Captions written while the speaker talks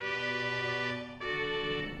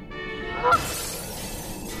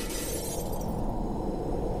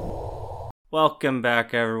Welcome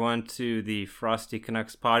back, everyone, to the Frosty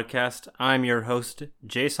Canucks podcast. I'm your host,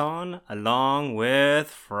 Jason, along with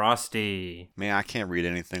Frosty. Man, I can't read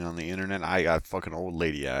anything on the internet. I got fucking old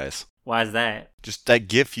lady eyes. Why is that? Just that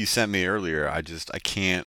GIF you sent me earlier, I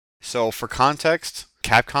can't. So, for context,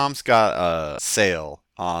 Capcom's got a sale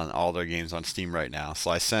on all their games on Steam right now.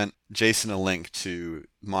 So I sent Jason a link to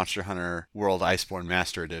Monster Hunter World Iceborne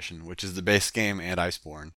Master Edition, which is the base game and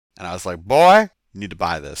Iceborne. And I was like, boy, you need to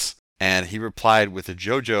buy this. And he replied with a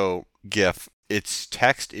JoJo GIF. Its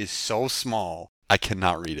text is so small, I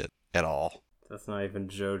cannot read it at all. That's not even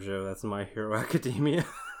JoJo, that's My Hero Academia.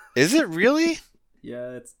 Is it really?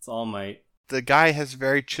 Yeah, it's All Might. The guy has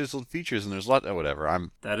very chiseled features, and there's a lot. Oh,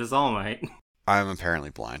 whatever. That is All Might. I'm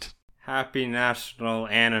apparently blind. Happy National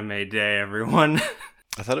Anime Day, everyone.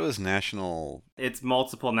 I thought it was National... It's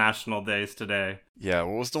multiple national days today. Yeah,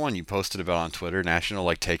 what was the one you posted about on Twitter? National,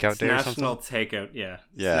 Takeout Day or something? National Takeout, yeah.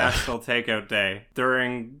 Yeah. National Takeout Day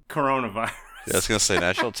during coronavirus. Yeah, I was going to say,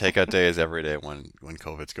 National Takeout Day is every day when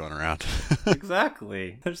COVID's going around.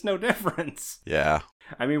 Exactly. There's no difference. Yeah.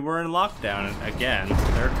 I mean, we're in lockdown again.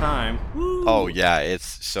 Third time. Woo! Oh, yeah.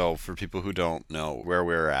 It's so for people who don't know where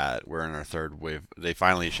we're at, we're in our third wave. They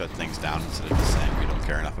finally shut things down instead of just saying we don't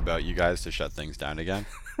care enough about you guys to shut things down again.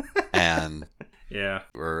 And yeah,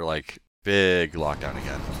 we're big lockdown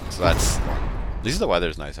again. So at least the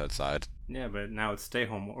weather's nice outside. Yeah, but now it's stay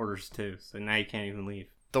home orders too. So now you can't even leave.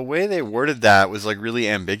 The way they worded that was really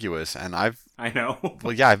ambiguous, and I know.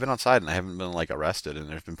 Well, yeah, I've been outside and I haven't been arrested, and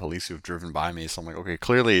there's been police who've driven by me, so I'm okay,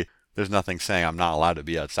 clearly there's nothing saying I'm not allowed to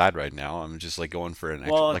be outside right now. I'm just going for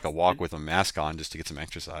a walk with a mask on just to get some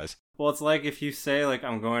exercise. Well, it's like if you say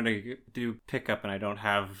I'm going to do pickup and I don't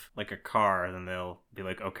have a car, then they'll be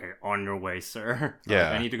like, okay, on your way, sir. Yeah.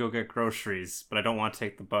 I need to go get groceries, but I don't want to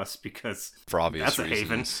take the bus because for obvious that's reasons. A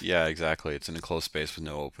haven. Yeah, exactly. It's an enclosed space with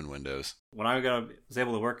no open windows. When I was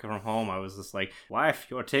able to work from home, I was just like, wife,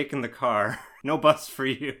 you're taking the car. No bus for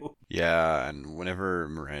you. Yeah, and whenever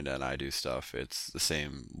Miranda and I do stuff, it's the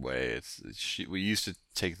same way. We used to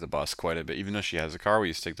take the bus quite a bit. Even though she has a car, we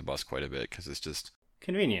used to take the bus quite a bit because it's just...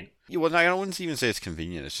 convenient. Yeah, well, I wouldn't even say it's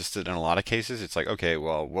convenient. It's just that in a lot of cases, it's okay,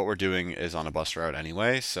 well, what we're doing is on a bus route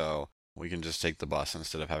anyway, so we can just take the bus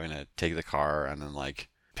instead of having to take the car, and then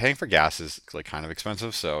paying for gas is kind of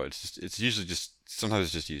expensive, so it's usually sometimes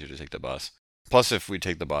it's just easier to take the bus. Plus, if we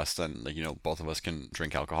take the bus, then both of us can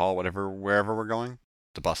drink alcohol, wherever we're going.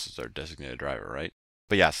 The bus is our designated driver, right?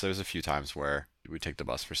 But yes, there's a few times where we take the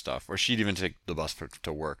bus for stuff, or she'd even take the bus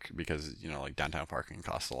to work because downtown parking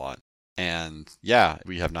costs a lot. And yeah,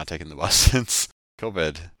 we have not taken the bus since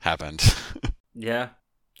COVID happened. Yeah,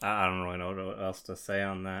 I don't really know what else to say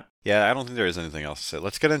on that. Yeah, I don't think there is anything else to say.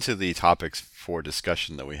 Let's get into the topics for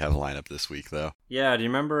discussion that we have lined up this week, though. Yeah, do you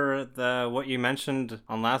remember what you mentioned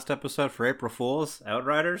on last episode for April Fool's,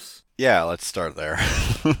 Outriders? Yeah, let's start there.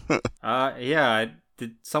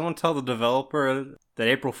 Did someone tell the developer that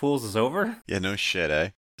April Fool's is over? Yeah, no shit, eh?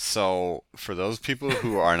 So, for those people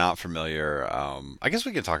who are not familiar, I guess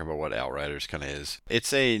we can talk about what Outriders kind of is.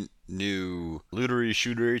 It's a new lootery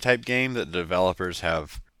shootery type game that the developers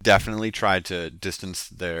have definitely tried to distance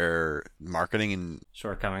their marketing and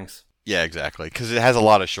shortcomings. Yeah, exactly, because it has a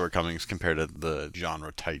lot of shortcomings compared to the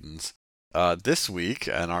genre titans. This week,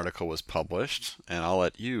 an article was published, and I'll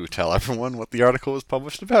let you tell everyone what the article was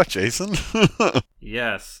published about, Jason.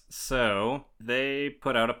 Yes, so they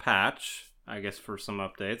put out a patch, I guess for some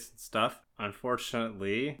updates and stuff.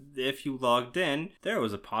 Unfortunately, if you logged in, there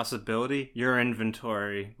was a possibility your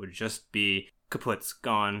inventory would just be kaput's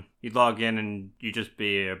gone. You'd log in and you'd just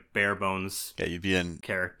be a bare bones you'd be a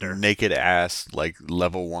character. Naked ass,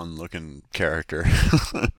 level 1 looking character.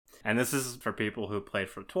 And this is for people who played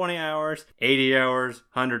for 20 hours, 80 hours,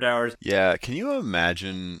 100 hours. Yeah, can you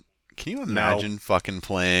imagine fucking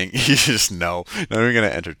playing? You just no. Not even going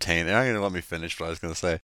to entertain. They're not going to let me finish what I was going to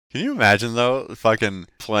say. Can you imagine, though, fucking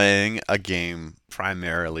playing a game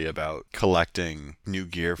primarily about collecting new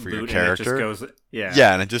gear for your character? And it just goes,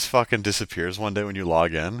 Yeah, and it just fucking disappears one day when you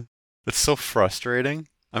log in? It's so frustrating.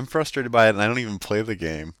 I'm frustrated by it, and I don't even play the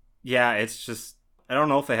game. Yeah, it's just... I don't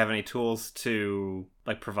know if they have any tools to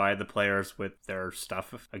provide the players with their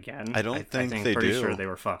stuff again. I think they do. I'm pretty sure they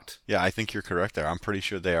were fucked. Yeah, I think you're correct there. I'm pretty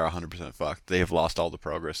sure they are 100% fucked. They have lost all the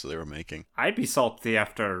progress that they were making. I'd be salty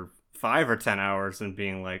after 5 or 10 hours and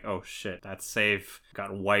being like, oh shit, that save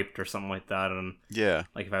got wiped or something like that. And yeah,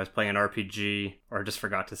 if I was playing an RPG or just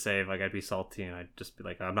forgot to save, I'd be salty and I'd just be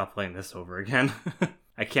like, I'm not playing this over again.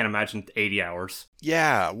 I can't imagine 80 hours.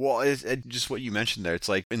 Yeah, well, just what you mentioned there. It's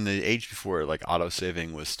like in the age before, like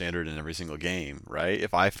auto-saving was standard in every single game, right?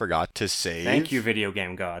 If I forgot to save... Thank you, video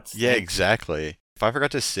game gods. Yeah, exactly. If I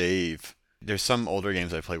forgot to save... There's some older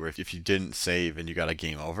games I play where if you didn't save and you got a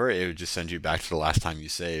game over, it would just send you back to the last time you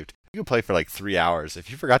saved. You could play for like 3 hours. If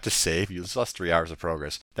you forgot to save, you lost 3 hours of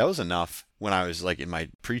progress. That was enough when I was like in my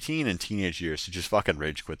preteen and teenage years to just fucking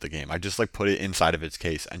rage quit the game. I just like put it inside of its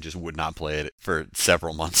case and just would not play it for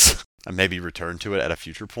several months. And maybe return to it at a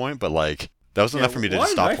future point, but like that was enough for me to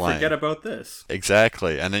just stop playing. Why did I forget about this?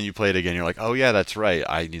 Exactly. And then you play it again, you're like, oh yeah, that's right.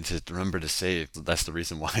 I need to remember to save. That's the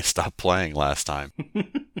reason why I stopped playing last time.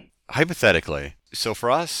 Hypothetically, so for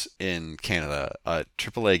us in Canada, a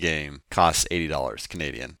AAA game costs $80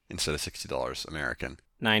 Canadian instead of $60 American.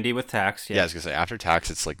 90 with tax, yeah. Yeah, I was going to say, after tax,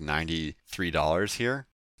 it's like $93 here.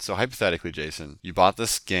 So hypothetically, Jason, you bought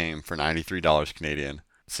this game for $93 Canadian.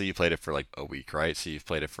 So you played it for like a week, right? So you've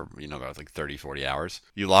played it for, about like 30, 40 hours.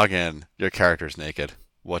 You log in, your character's naked.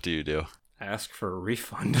 What do? Ask for a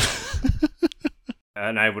refund.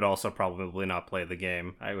 And I would also probably not play the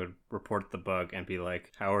game. I would report the bug and be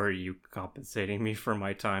like, how are you compensating me for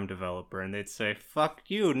my time, developer? And they'd say, fuck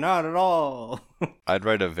you, not at all. I'd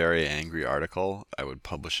write a very angry article. I would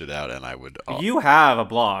publish it out and I would... You have a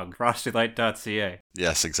blog, frostylight.ca.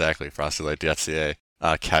 Yes, exactly, frostylight.ca.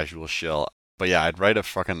 Casual shill. But yeah, I'd write a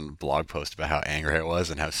fucking blog post about how angry I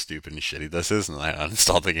was and how stupid and shitty this is, and then I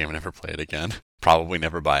uninstalled the game and never play it again. Probably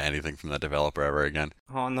never buy anything from that developer ever again.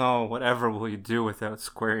 Oh no, whatever will you do without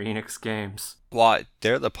Square Enix games? Well,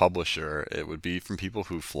 they're the publisher. It would be from people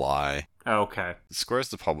who fly. Okay. Square's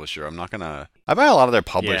the publisher. I'm not gonna... I buy a lot of their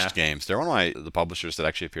published games. They're one of the publishers that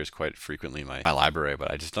actually appears quite frequently in my library,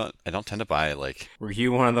 but I don't tend to buy, like... Were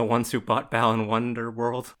you one of the ones who bought Balan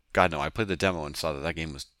Wonderworld? God, no. I played the demo and saw that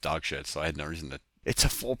game was dog shit, so I had no reason to... It's a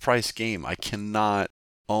full-price game. I cannot...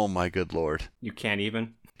 Oh my good lord. You can't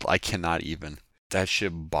even? I cannot even. That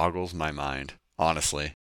shit boggles my mind,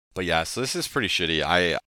 honestly. But yeah, so this is pretty shitty.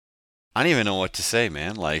 I don't even know what to say,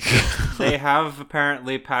 man. Like, they have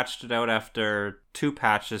apparently patched it out after 2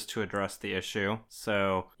 patches to address the issue.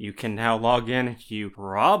 So you can now log in. You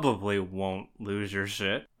probably won't lose your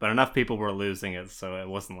shit. But enough people were losing it, so it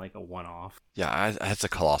wasn't like a one-off. Yeah, that's a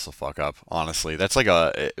colossal fuck up, honestly. That's like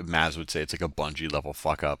Maz would say it's like a Bungie level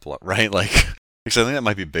fuck up, right? Like, because I think that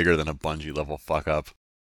might be bigger than a Bungie level fuck up.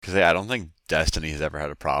 Because I don't think Destiny has ever had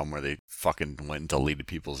a problem where they fucking went and deleted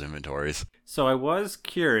people's inventories. So I was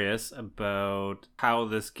curious about how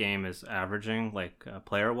this game is averaging, like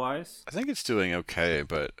player-wise. I think it's doing okay,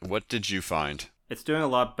 but what did you find? It's doing a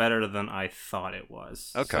lot better than I thought it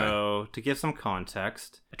was. Okay. So, to give some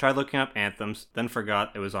context, I tried looking up Anthems, then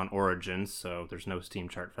forgot it was on Origins, so there's no Steam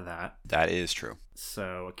chart for that. That is true.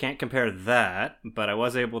 So, I can't compare that, but I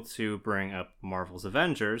was able to bring up Marvel's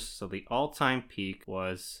Avengers, so the all-time peak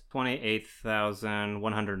was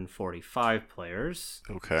 28,145 players.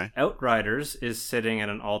 Okay. Outriders is sitting at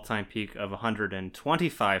an all-time peak of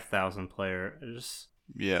 125,000 players.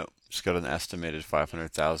 Yeah, it's got an estimated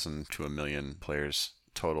 500,000 to 1 million players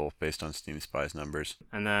total based on Steam Spy's numbers.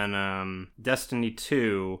 And then Destiny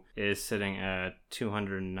 2 is sitting at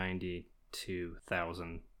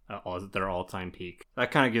 292,000, their all-time peak.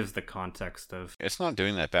 That kind of gives the context of... It's not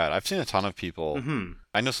doing that bad. I've seen a ton of people... Mm-hmm.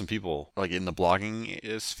 I know some people, like in the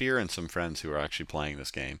blogging sphere, and some friends who are actually playing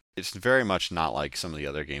this game. It's very much not like some of the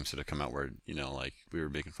other games that have come out where, like we were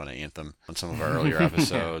making fun of Anthem on some of our earlier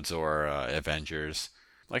episodes, or Avengers.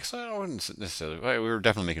 Like, so I wouldn't necessarily... We were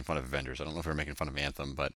definitely making fun of Avengers. I don't know if we were making fun of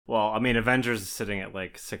Anthem, but... Well, I mean, Avengers is sitting at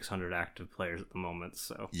like 600 active players at the moment,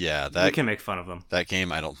 so... Yeah, we can make fun of them. That game,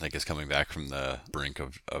 I don't think, is coming back from the brink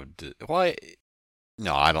of well,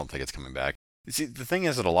 no, I don't think it's coming back. See, the thing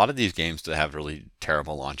is that a lot of these games that have really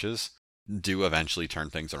terrible launches do eventually turn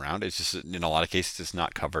things around. It's just, in a lot of cases, it's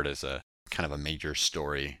not covered as a kind of a major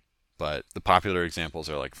story. But the popular examples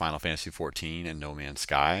are like Final Fantasy XIV and No Man's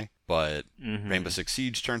Sky. But Rainbow Six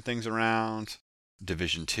Siege turned things around.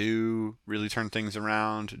 Division 2 really turned things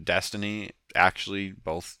around. Destiny, actually,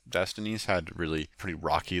 both Destinies had really pretty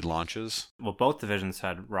rocky launches. Well, both divisions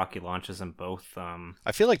had rocky launches, and both...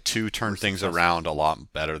 I feel like 2 turned things around a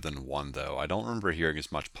lot better than 1, though. I don't remember hearing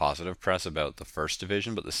as much positive press about the first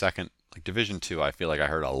division, but the second, like Division 2, I feel like I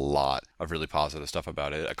heard a lot of really positive stuff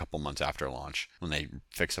about it a couple months after launch, when they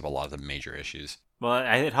fixed up a lot of the major issues. Well,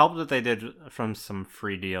 it helped that they did from some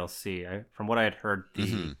free DLC. From what I had heard,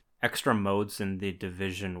 the extra modes in the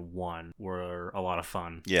Division 1 were a lot of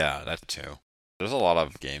fun. Yeah, that too. There's a lot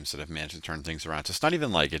of games that have managed to turn things around. So it's not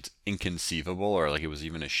even like it's inconceivable or like it was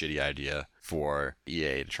even a shitty idea for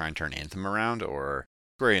EA to try and turn Anthem around or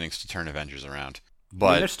Square Enix to turn Avengers around. I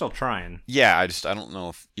mean, they're But still trying. yeah, I don't know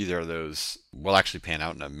if either of those will actually pan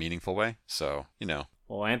out in a meaningful way. So,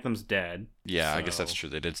 Well, Anthem's dead. yeah, I guess that's So, true.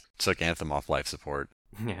 They did took Anthem off life support.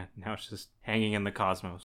 yeah, now it's just hanging in the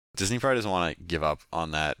cosmos. Disney probably doesn't want to give up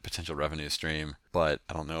on that potential revenue stream, but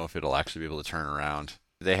I don't know if it'll actually be able to turn around.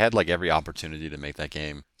 They had like every opportunity to make that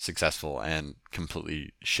game successful and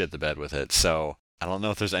completely shit the bed with it. So I don't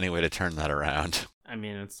know if there's any way to turn that around. I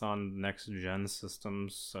mean, it's on next gen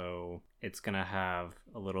systems, so it's gonna have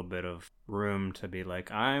a little bit of room to be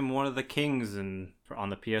like, I'm one of the kings, and on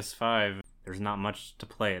the PS5, there's not much to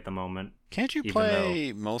play at the moment. Can't you Even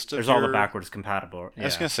play most of There's your... all the backwards compatible. I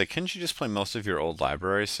was Yeah. gonna say, couldn't you just play most of your old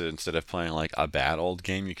library? So instead of playing like a bad old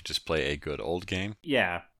game, you could just play a good old game,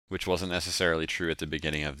 Yeah, which wasn't necessarily true at the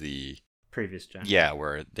beginning of the... previous gen. Yeah,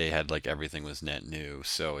 where they had like everything was net new.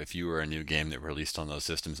 So if you were a new game that released on those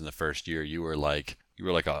systems in the first year, you were like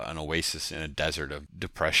an oasis in a desert of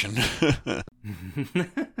depression.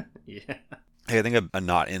 Yeah. Hey, I think a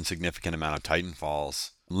not insignificant amount of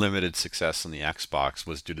Titanfall's limited success on the Xbox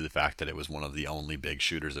was due to the fact that it was one of the only big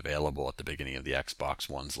shooters available at the beginning of the Xbox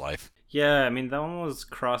One's life. Yeah, I mean, that one was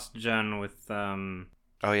cross-gen with Oh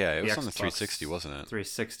yeah, it the was on the Xbox 360, wasn't it?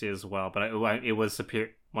 360 as well, but it was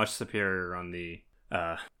much superior on the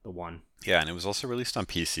one. Yeah, and it was also released on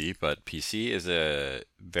PC, but PC is a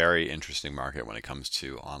very interesting market when it comes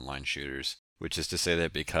to online shooters. Which is to say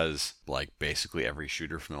that because like basically every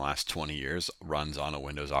shooter from the last 20 years runs on a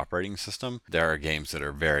Windows operating system, there are games that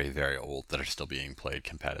are very, very old that are still being played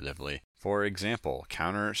competitively. For example,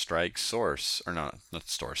 Counter-Strike Source, or no, not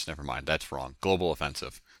Source, never mind, that's wrong. Global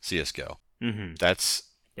Offensive, CSGO. Mm-hmm.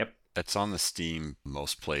 Yep. That's on the Steam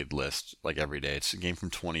most played list like every day. It's a game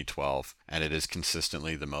from 2012, and it is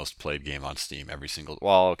consistently the most played game on Steam every single...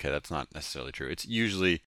 Well, okay, that's not necessarily true.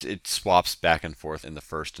 It swaps back and forth in the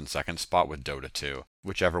first and second spot with Dota 2.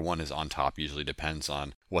 Whichever one is on top usually depends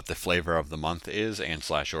on what the flavor of the month is and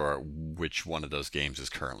 / or which one of those games is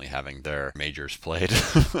currently having their majors played.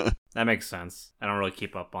 That makes sense. I don't really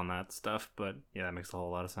keep up on that stuff, but yeah, that makes a whole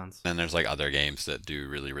lot of sense. And there's like other games that do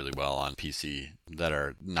really, really well on PC that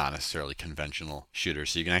are not necessarily conventional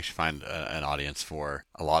shooters. So you can actually find an audience for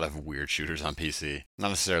a lot of weird shooters on PC. Not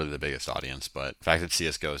necessarily the biggest audience, but the fact that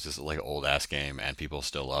CSGO is just like an old ass game and people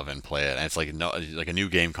still love and play it. And it's like a new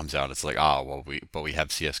game comes out. It's like, we have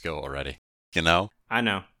CSGO already. You know? I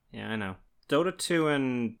know. Yeah, I know. Dota 2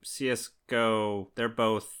 and CSGO, they're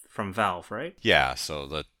both from Valve, right? Yeah, so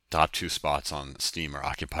the top 2 spots on Steam are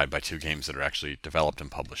occupied by 2 games that are actually developed and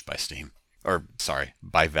published by Steam. Or, sorry,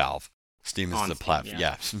 by Valve. Steam is the platform.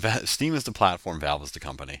 Yeah, Steam is the platform, Valve is the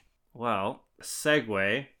company. Well,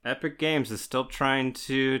 segue. Epic Games is still trying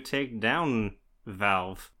to take down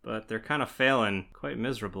Valve, but they're kind of failing quite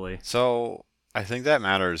miserably. So, I think that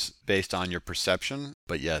matters based on your perception,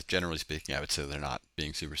 but yeah, generally speaking, I would say they're not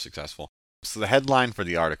being super successful. So the headline for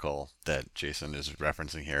the article that Jason is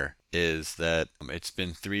referencing here is that it's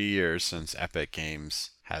been 3 years since Epic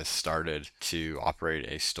Games has started to operate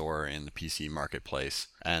a store in the PC marketplace,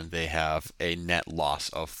 and they have a net loss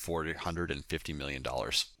of $450 million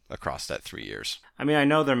across that 3 years. I mean, I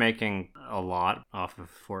know they're making a lot off of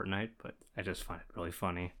Fortnite, but I just find it really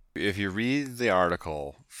funny. If you read the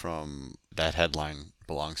article from that headline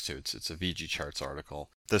belongs to, it's a VG Charts article.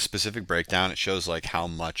 The specific breakdown, it shows like how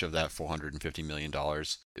much of that $450 million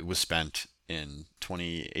it was spent in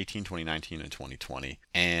 2018, 2019, and 2020.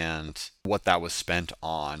 And what that was spent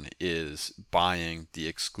on is buying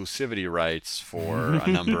the exclusivity rights for a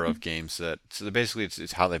number of games so basically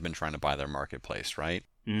it's how they've been trying to buy their marketplace, right?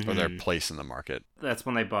 Mm-hmm. Or their place in the market. That's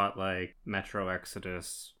when they bought like Metro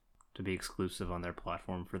Exodus to be exclusive on their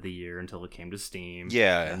platform for the year until it came to Steam.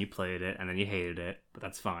 Yeah. And then you played it, and then you hated it, but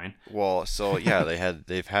that's fine. Well, so yeah,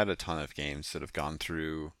 they've had a ton of games that have gone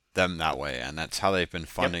through them that way, and that's how they've been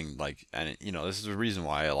funding. Yep. This is the reason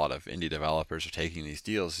why a lot of indie developers are taking these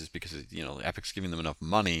deals is because Epic's giving them enough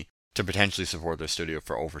money to potentially support their studio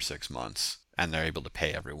for over 6 months, and they're able to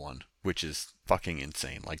pay everyone, which is fucking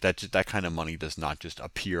insane. Like that kind of money does not just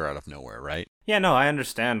appear out of nowhere, right? Yeah, no, I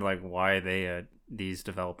understand like why they these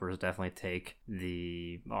developers definitely take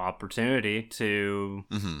the opportunity to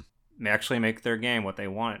actually make their game what they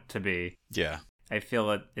want it to be. Yeah. I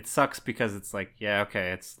feel it sucks because it's like, yeah,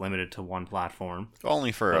 okay, it's limited to one platform.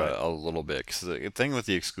 Only for a little bit, because the thing with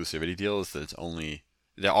the exclusivity deal is that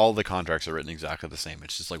all the contracts are written exactly the same.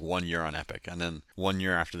 It's just like 1 year on Epic, and then 1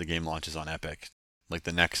 year after the game launches on Epic, like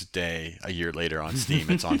the next day, a year later on Steam,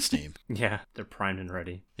 it's on Steam. Yeah, they're primed and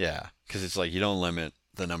ready. Yeah, because it's like you don't limit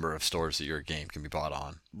the number of stores that your game can be bought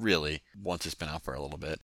on, really, once it's been out for a little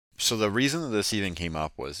bit. So the reason that this even came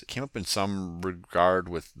up was it came up in some regard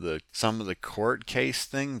with some of the court case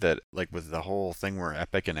thing that like with the whole thing where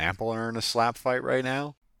Epic and Apple are in a slap fight right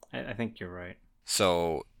now. I think you're right.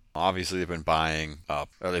 So obviously they've been buying up,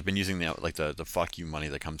 or they've been using the fuck you money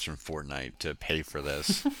that comes from Fortnite to pay for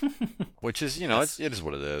this, which is Yes. it is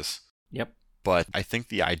what it is. Yep. But I think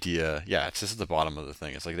the idea, yeah, it's just at the bottom of the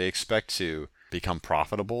thing. It's like they expect to become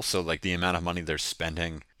profitable. So like the amount of money they're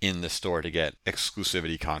spending in the store to get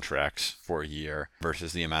exclusivity contracts for a year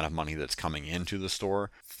versus the amount of money that's coming into the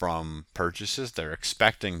store from purchases, they're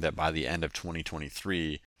expecting that by the end of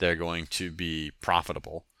 2023, they're going to be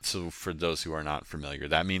profitable. So for those who are not familiar,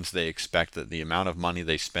 that means they expect that the amount of money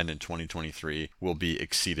they spend in 2023 will be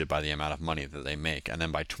exceeded by the amount of money that they make. And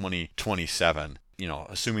then by 2027,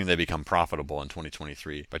 assuming they become profitable in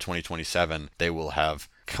 2023, by 2027, they will have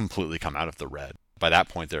completely come out of the red. By that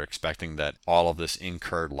point, they're expecting that all of this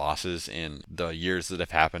incurred losses in the years that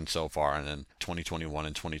have happened so far, and then 2021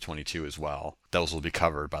 and 2022 as well, those will be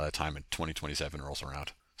covered by the time 2027 rolls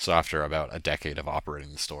around. So after about a decade of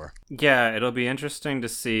operating the store. Yeah, it'll be interesting to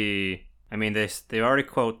see. I mean, they already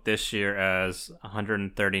quote this year as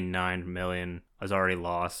 139 million is already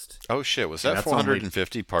lost. Oh shit, was And that that's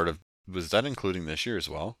 450 was that including this year as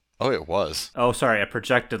well? Oh, it was. Oh, sorry, a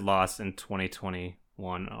projected loss in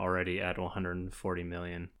 2021 already at 140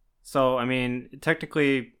 million. So, I mean,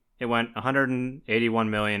 technically it went 181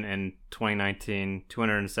 million in 2019,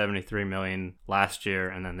 273 million last year,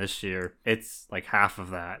 and then this year it's like half of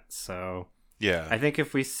that. So, Yeah. I think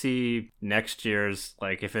if we see next year's,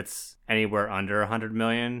 like if it's anywhere under 100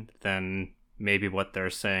 million, then maybe what they're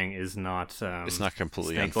saying is not It's not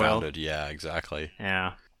completely snake oil. unfounded. Yeah, exactly.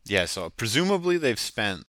 Yeah. Yeah, so presumably they've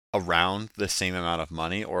spent around the same amount of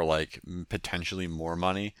money or like potentially more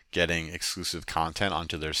money getting exclusive content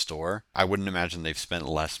onto their store. I wouldn't imagine they've spent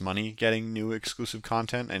less money getting new exclusive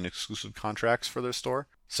content and exclusive contracts for their store.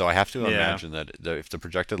 So I have to imagine that if the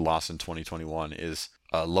projected loss in 2021 is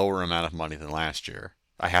a lower amount of money than last year,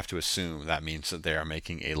 I have to assume that means that they are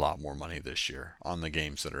making a lot more money this year on the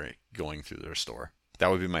games that are going through their store. That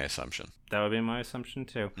would be my assumption. That would be my assumption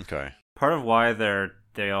too. Okay. Part of why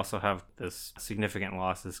they also have this significant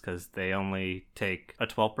loss is because they only take a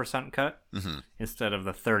 12% cut instead of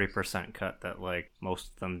the 30% cut that like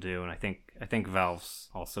most of them do, and I think Valve's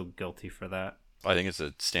also guilty for that. I think it's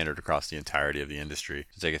a standard across the entirety of the industry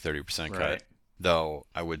to take a 30% cut. Right. Though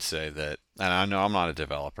I would say that, and I know I'm not a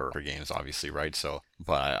developer for games, obviously, right? So,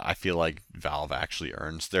 but I feel like Valve actually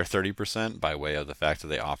earns their 30% by way of the fact that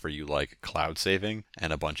they offer you like cloud saving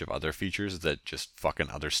and a bunch of other features that just fucking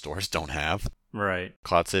other stores don't have. Right.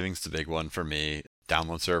 Cloud saving's the big one for me.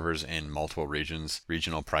 Download servers in multiple regions,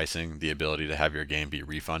 regional pricing, the ability to have your game be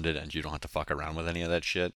refunded and you don't have to fuck around with any of that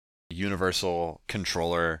shit. Universal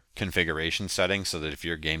controller configuration settings so that if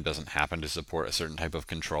your game doesn't happen to support a certain type of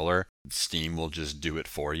controller, Steam will just do it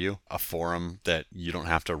for you. A forum that you don't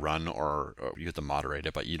have to run or you have to moderate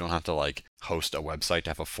it, but you don't have to like host a website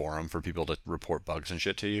to have a forum for people to report bugs and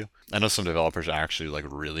shit to you. I know some developers are actually like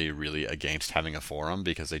really, really against having a forum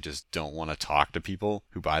because they just don't want to talk to people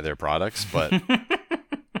who buy their products, but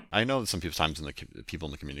I know that some people people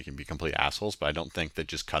in the community can be complete assholes, but I don't think that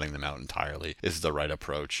just cutting them out entirely is the right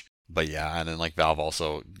approach. But yeah, and then like Valve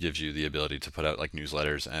also gives you the ability to put out like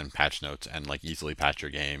newsletters and patch notes and like easily patch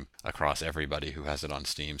your game across everybody who has it on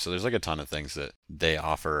Steam. So there's like a ton of things that they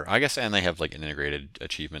offer, I guess, and they have like an integrated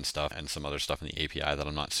achievement stuff and some other stuff in the API that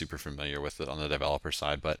I'm not super familiar with it on the developer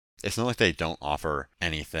side, but it's not like they don't offer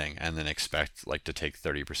anything and then expect like to take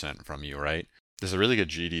 30% from you, right? There's a really good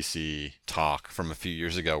GDC talk from a few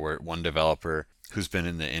years ago where one developer who's been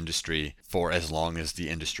in the industry for as long as the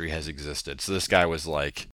industry has existed. So this guy was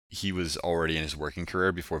like, he was already in his working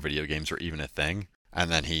career before video games were even a thing.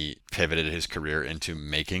 And then he pivoted his career into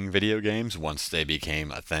making video games once they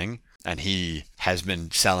became a thing. And he has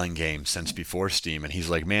been selling games since before Steam. And he's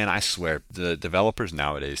like, man, I swear, the developers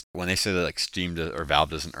nowadays, when they say that like Steam or Valve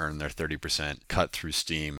doesn't earn their 30% cut through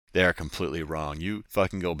Steam, they are completely wrong. You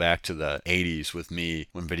fucking go back to the 80s with me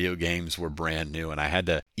when video games were brand new and I had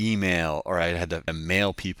to email or I had to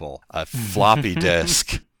mail people a floppy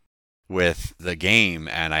disk with the game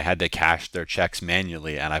and I had to cash their checks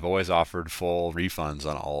manually, and I've always offered full refunds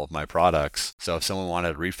on all of my products. So if someone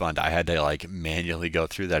wanted a refund, I had to like manually go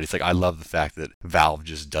through that. He's like, I love the fact that Valve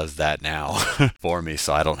just does that now for me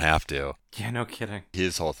so I don't have to. Yeah, no kidding.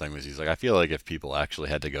 His whole thing was he's like, I feel like if people actually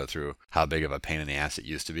had to go through how big of a pain in the ass it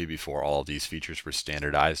used to be before all of these features were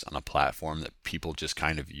standardized on a platform that people just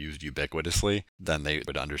kind of used ubiquitously, then they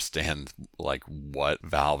would understand like what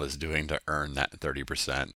Valve is doing to earn that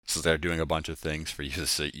 30%. So they're doing a bunch of things for you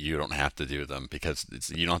so you don't have to do them because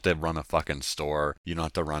you don't have to run a fucking store, you don't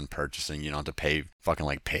have to run purchasing, you don't have to pay fucking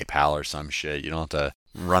like PayPal or some shit, you don't have to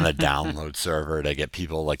run a download server to get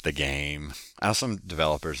people like the game. I know some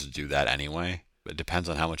developers do that anyway. It depends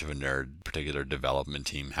on how much of a nerd particular development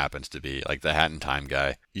team happens to be. Like the Hat in Time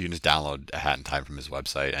guy, you can just download a Hat in Time from his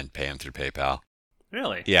website and pay him through PayPal.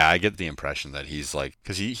 Really? Yeah, I get the impression that he's like,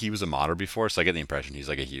 because he was a modder before, so I get the impression he's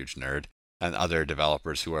like a huge nerd. And other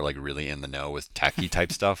developers who are like really in the know with techie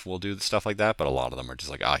type stuff will do stuff like that, but a lot of them are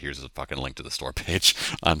just like, here's a fucking link to the store page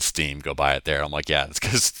on Steam, go buy it there. I'm like, yeah, it's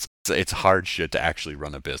because it's hard shit to actually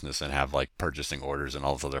run a business and have like purchasing orders and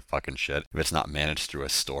all this other fucking shit if it's not managed through a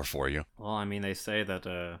store for you. Well, I mean, they say that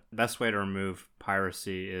the best way to remove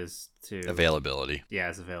piracy is to... Availability. Yeah,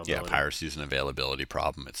 it's availability. Yeah, piracy is an availability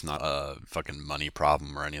problem. It's not a fucking money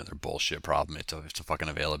problem or any other bullshit problem. It's a fucking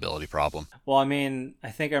availability problem. Well, I mean,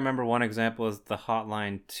 I think I remember one example is the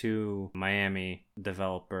Hotline 2 Miami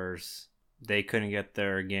developers. They couldn't get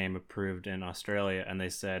their game approved in Australia, and they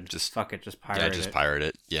said, just fuck it, just pirate it. Yeah, just pirate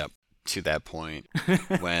it. Yep. To that point,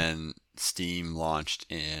 when Steam launched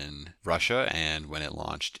in Russia and when it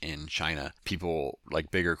launched in China, people like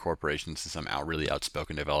bigger corporations and some really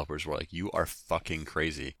outspoken developers were like, you are fucking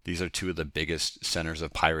crazy. These are two of the biggest centers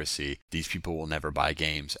of piracy. These people will never buy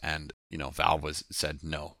games. And Valve said,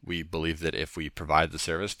 no, we believe that if we provide the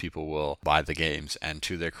service, people will buy the games. And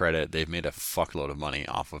to their credit, they've made a fuckload of money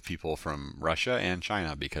off of people from Russia and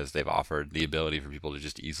China because they've offered the ability for people to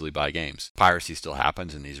just easily buy games. Piracy still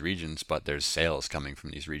happens in these regions, but there's sales coming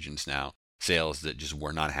from these regions now. Sales that just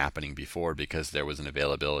were not happening before because there was an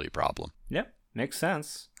availability problem. Yep, makes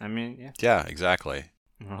sense. I mean, yeah. Yeah, exactly.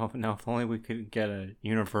 Well, no, if only we could get a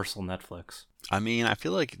universal Netflix. I mean, I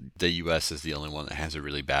feel like the US is the only one that has a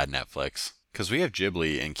really bad Netflix. Because we have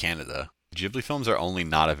Ghibli in Canada. Ghibli films are only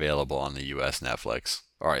not available on the US Netflix.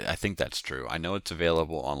 Alright, I think that's true. I know it's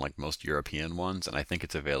available on like most European ones, and I think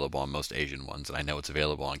it's available on most Asian ones, and I know it's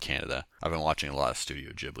available on Canada. I've been watching a lot of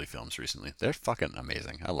Studio Ghibli films recently. They're fucking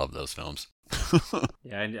amazing. I love those films.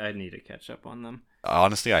 Yeah, I need to catch up on them.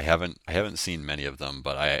 Honestly, I haven't seen many of them,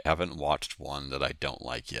 but I haven't watched one that I don't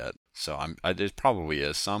like yet. So there probably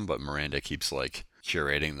is some, but Miranda keeps like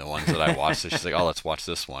curating the ones that I watch. So she's like, "Oh, let's watch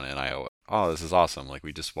this one," and this is awesome. Like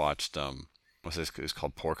we just watched what's this? It's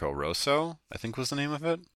called Porco Rosso, I think was the name of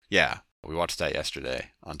it. Yeah, we watched that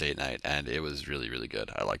yesterday on date night, and it was really really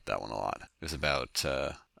good. I liked that one a lot. It was about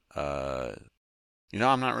I'm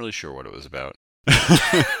not really sure what it was about.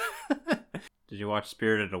 Did you watch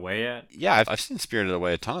Spirited Away yet? Yeah, I've seen Spirited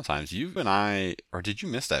Away a ton of times. You and I, or did you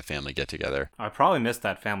miss that family get together? I probably missed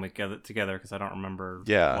that family get together because I don't remember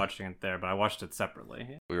watching it there, but I watched it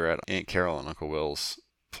separately. We were at Aunt Carol and Uncle Will's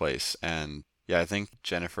place, and yeah, I think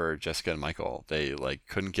Jennifer, Jessica, and Michael, they like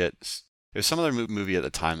couldn't get. It was some other movie at the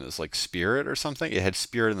time that was like Spirit or something. It had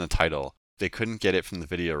Spirit in the title. They couldn't get it from the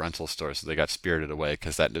video rental store, so they got Spirited Away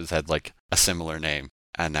because that had like a similar name.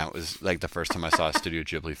 And that was like the first time I saw a Studio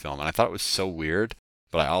Ghibli film. And I thought it was so weird,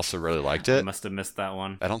 but I also really liked it. I must have missed that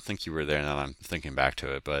one. I don't think you were there now that I'm thinking back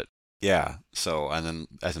to it, but yeah. So, and then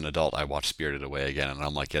as an adult, I watched Spirited Away again, and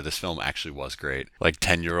I'm like, yeah, this film actually was great. Like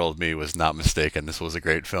 10-year-old me was not mistaken. This was a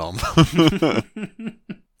great film. What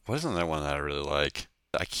is another one that I really like?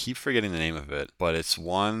 I keep forgetting the name of it, but it's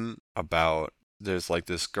one about there's like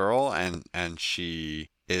this girl and she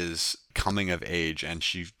is coming of age and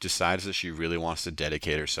she decides that she really wants to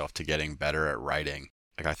dedicate herself to getting better at writing.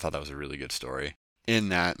 Like I thought that was a really good story. In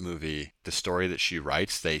that movie, the story that she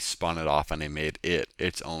writes, they spun it off and they made it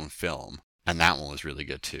its own film. And that one was really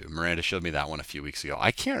good too. Miranda showed me that one a few weeks ago.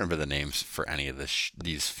 I can't remember the names for any of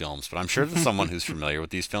these films, but I'm sure that someone who's familiar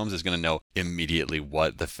with these films is going to know immediately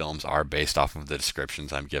what the films are based off of the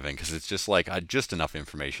descriptions I'm giving, because it's just like just enough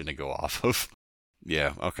information to go off of.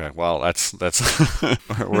 Yeah, okay. Well, that's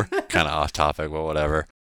we're kind of off topic, but whatever.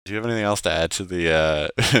 Do you have anything else to add to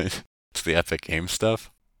the to the Epic Games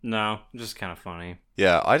stuff? No, just kind of funny.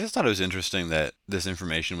 Yeah, I just thought it was interesting that this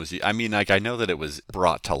information was... I mean, like, I know that it was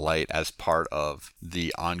brought to light as part of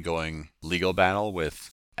the ongoing legal battle with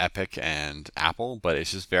Epic and Apple, but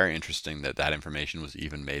it's just very interesting that that information was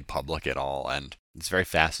even made public at all, and it's very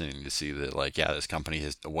fascinating to see that, like, yeah, this company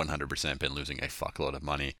has 100% been losing a fuckload of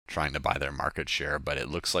money trying to buy their market share, but it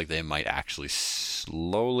looks like they might actually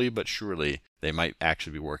slowly but surely, they might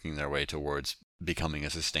actually be working their way towards becoming a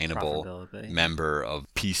sustainable member of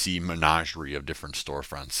PC menagerie of different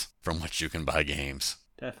storefronts from which you can buy games.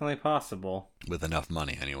 Definitely possible. With enough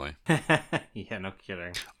money, anyway. Yeah, no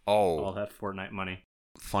kidding. Oh, All that Fortnite money.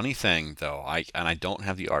 funny thing though, I don't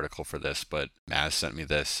have the article for this, but Maz sent me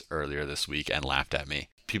this earlier this week and laughed at me.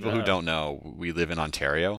 People who Oh. don't know, we live in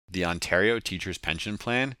Ontario. The Ontario Teachers Pension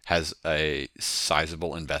Plan has a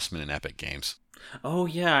sizable investment in Epic Games. Oh,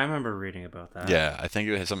 yeah, I remember reading about that. Yeah, I think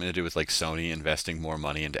it has something to do with like Sony investing more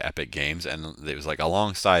money into Epic Games, and it was like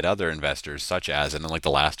alongside other investors such as, and then like the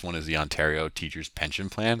last one is the Ontario Teachers Pension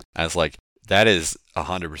Plan. I was like, that is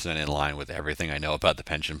 100% in line with everything I know about the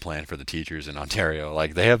pension plan for the teachers in Ontario.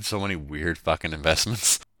 Like they have so many weird fucking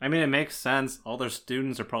investments. I mean, it makes sense. All their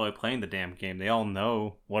students are probably playing the damn game. They all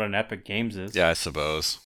know what an Epic Games is. Yeah, I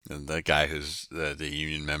suppose. And the guy who's the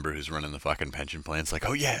union member who's running the fucking pension plan's like,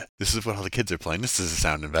 oh yeah, this is what all the kids are playing. This is a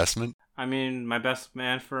sound investment. I mean, my best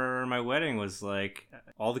man for my wedding was like,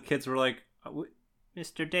 all the kids were like,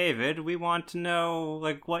 Mr. David, we want to know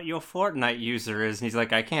like what your Fortnite user is. And he's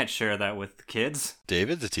like, I can't share that with the kids.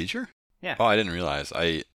 David, the teacher? Yeah. Oh, I didn't realize.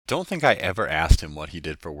 I don't think I ever asked him what he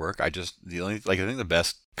did for work. I think the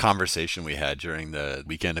best conversation we had during the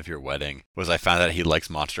weekend of your wedding was I found out he likes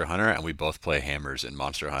Monster Hunter, and we both play hammers in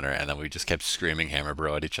Monster Hunter, and then we just kept screaming Hammer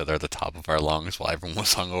Bro at each other at the top of our lungs while everyone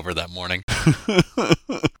was hungover that morning.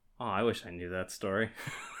 Oh, I wish I knew that story.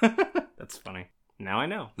 That's funny. Now I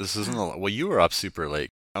know. This isn't well, you were up super late.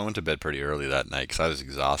 I went to bed pretty early that night because I was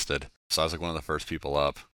exhausted. So I was like one of the first people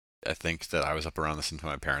up. I think that I was up around the same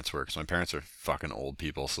time my parents were, because my parents are fucking old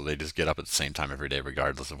people, so they just get up at the same time every day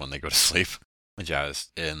regardless of when they go to sleep. And yeah, I was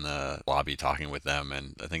in the lobby talking with them,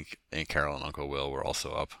 and I think Aunt Carol and Uncle Will were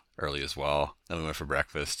also up early as well. Then we went for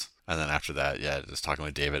breakfast. And then after that, yeah, just talking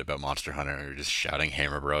with David about Monster Hunter, and we were just shouting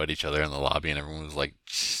Hammer Bro at each other in the lobby, and everyone was like,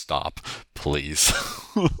 stop, please.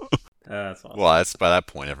 That's awesome. Well, by that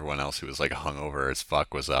point, everyone else who was like hungover as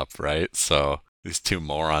fuck was up, right? So these two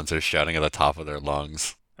morons are shouting at the top of their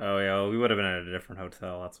lungs. Oh, yeah, well, we would have been at a different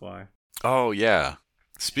hotel, that's why. Oh, yeah.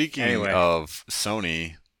 Speaking Anyway. of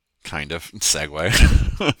Sony, kind of, segue.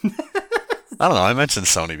 I don't know, I mentioned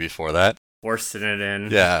Sony before that. Forcing it in.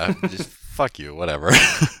 Yeah, just fuck you, whatever.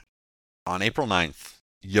 On April 9th,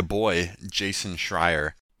 your boy, Jason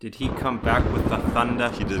Schreier. Did he come back with the thunder?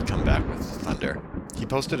 He did come back with thunder. He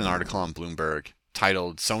posted an article on Bloomberg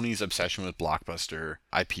titled Sony's obsession with blockbuster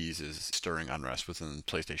IPs is stirring unrest within the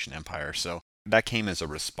PlayStation empire. So that came as a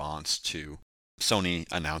response to Sony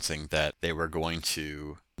announcing that they were going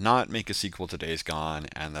to not make a sequel to Days Gone,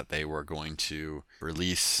 and that they were going to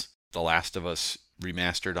release The Last of Us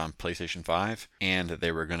remastered on PlayStation 5, and that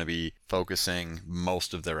they were going to be focusing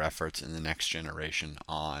most of their efforts in the next generation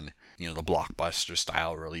on, the blockbuster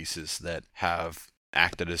style releases that have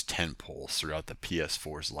acted as tentpoles throughout the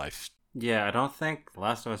PS4's life. Yeah, I don't think The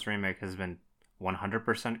Last of Us Remake has been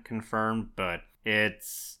 100% confirmed, but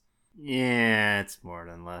it's more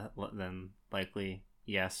than likely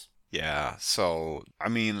yes. Yeah, so, I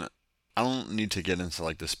mean, I don't need to get into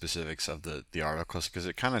like the specifics of the articles, because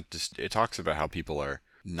it kind of it talks about how people are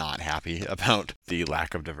not happy about the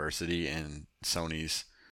lack of diversity in Sony's,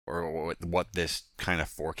 or what this kind of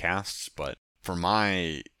forecasts. But from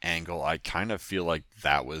my angle, I kind of feel like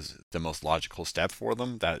that was the most logical step for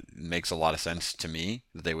them. That makes a lot of sense to me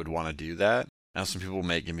that they would want to do that. Now, some people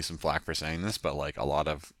may give me some flack for saying this, but like a lot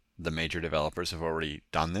of the major developers have already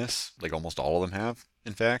done this. Like almost all of them have,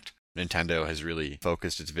 in fact. Nintendo has really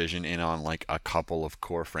focused its vision in on like a couple of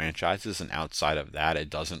core franchises, and outside of that,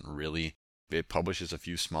 it publishes a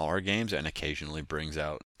few smaller games and occasionally brings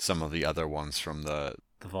out some of the other ones from the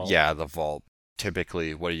Vault. Yeah, the Vault.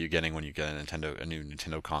 Typically, what are you getting when you get a new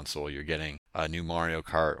Nintendo console? You're getting a new Mario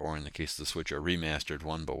Kart, or in the case of the Switch, a remastered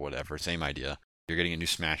one, but whatever, same idea. You're getting a new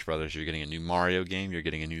Smash Brothers, you're getting a new Mario game, you're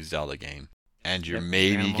getting a new Zelda game. And you're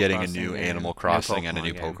maybe getting a new Animal Crossing and a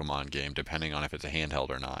new Pokemon game, depending on if it's a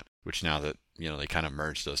handheld or not. Which now that, they kind of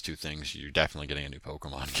merged those two things, you're definitely getting a new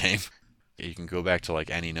Pokemon game. You can go back to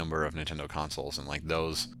like any number of Nintendo consoles, and like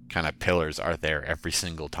those kind of pillars are there every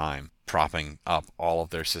single time, propping up all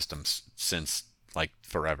of their systems since like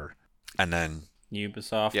forever. And then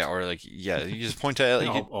Ubisoft. Yeah, or like, yeah, you just point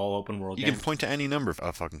to all open world you games. can point to any number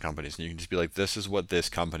of fucking companies, and you can just be like, this is what this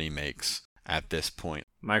company makes at this point.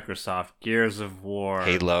 Microsoft, Gears of War,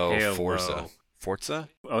 Halo. Forza?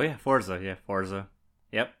 Oh yeah, Forza. Yeah, Forza.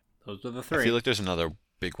 Yep, those are the three. I feel like there's another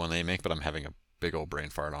big one they make, but I'm having a big old brain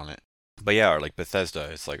fart on it. But yeah, or like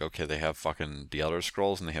Bethesda, it's like, okay, they have fucking The Elder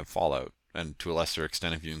Scrolls and they have Fallout. And to a lesser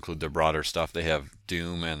extent, if you include their broader stuff, they have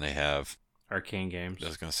Doom and they have Arcane games. I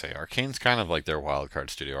was going to say, Arcane's kind of like their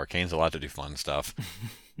wildcard studio. Arcane's allowed to do fun stuff.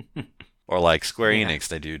 Or like Square Enix,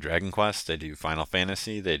 they do Dragon Quest, they do Final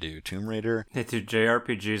Fantasy, they do Tomb Raider. They do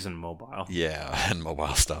JRPGs and mobile. Yeah, and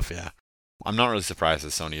mobile stuff, yeah. I'm not really surprised that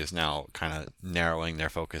Sony is now kind of narrowing their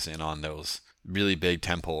focus in on those really big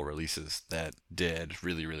tentpole releases that did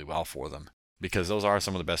really, really well for them. Because those are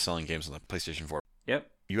some of the best-selling games on the PlayStation 4.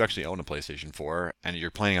 Yep. You actually own a PlayStation 4, and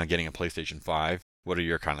you're planning on getting a PlayStation 5. What are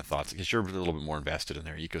your kind of thoughts? Because you're a little bit more invested in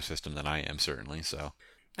their ecosystem than I am, certainly, so...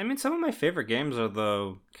 I mean, some of my favorite games are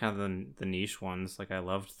the kind of the niche ones. Like, I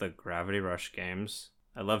loved the Gravity Rush games.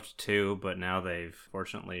 I loved 2, but now they've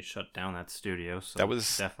fortunately shut down that studio, so that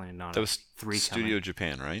was definitely not that was 3 Studio coming.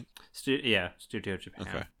 Japan, right? Yeah, Studio Japan.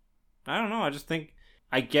 Okay. I don't know, I just think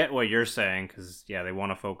I get what you're saying, because, yeah, they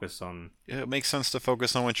want to focus on... It makes sense to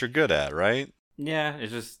focus on what you're good at, right? Yeah,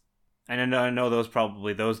 it's just... And I know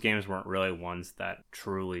those games weren't really ones that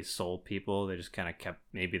truly sold people. They just kind of kept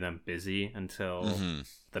maybe them busy until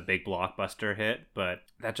the big blockbuster hit. But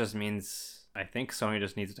that just means I think Sony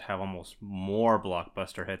just needs to have almost more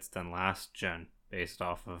blockbuster hits than last gen based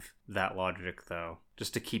off of that logic, though.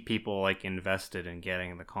 Just to keep people like invested in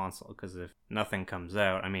getting the console. Because if nothing comes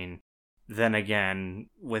out, I mean, then again,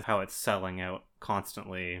 with how it's selling out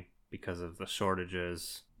constantly because of the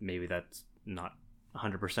shortages, maybe that's not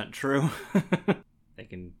 100% true. They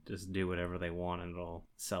can just do whatever they want and it'll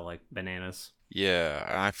sell like bananas. Yeah,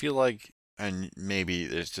 I feel like, and maybe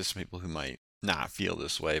there's just some people who might not feel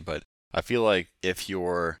this way, but I feel like if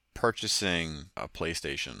you're purchasing a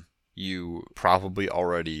PlayStation, you probably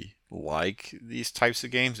already like these types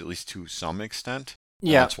of games, at least to some extent.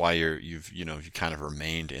 Yeah. That's why you've kind of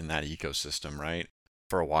remained in that ecosystem, right?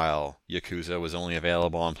 For a while, Yakuza was only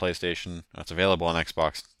available on PlayStation. It's available on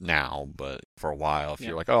Xbox now, but for a while, if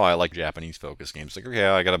you're like, oh, I like Japanese-focused games, like, okay,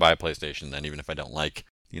 I gotta buy a PlayStation then, even if I don't like,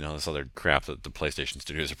 this other crap that the PlayStation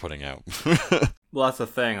studios are putting out. Well, that's the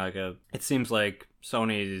thing. Like, it seems like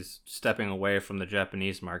Sony's stepping away from the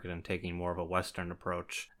Japanese market and taking more of a Western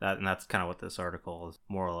approach. And that's kind of what this article is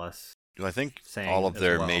more or less. I think saying all of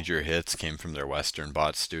their well. major hits came from their Western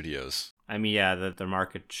bought studios. I mean, yeah, their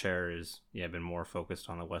market share is been more focused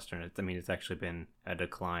on the Western. It's actually been a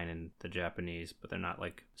decline in the Japanese, but they're not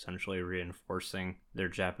like essentially reinforcing their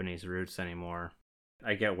Japanese roots anymore.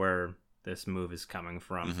 I get where this move is coming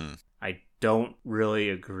from. Mm-hmm. I don't really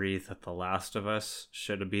agree that The Last of Us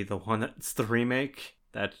should be the one that's the remake.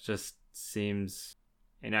 That just seems...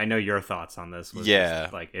 And I know your thoughts on this. Yeah.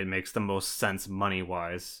 Just, like, it makes the most sense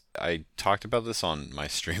money-wise. I talked about this on my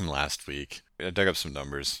stream last week. I dug up some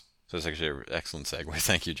numbers. So it's actually an excellent segue.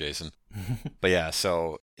 Thank you, Jason. But yeah,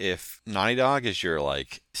 so if Naughty Dog is your,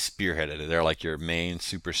 like, spearheaded, they're like your main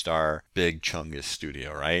superstar, big chungus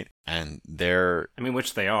studio, right? And they're... I mean,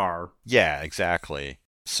 which they are. Yeah, exactly.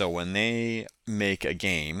 So when they make a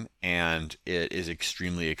game and it is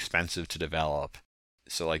extremely expensive to develop,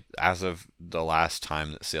 so like as of the last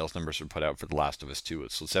time that sales numbers were put out for The Last of Us 2,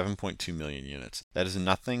 it sold 7.2 million units. That is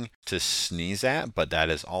nothing to sneeze at, but that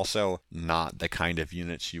is also not the kind of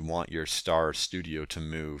units you want your star studio to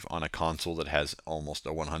move on a console that has almost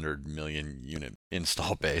a 100 million unit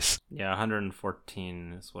install base. Yeah,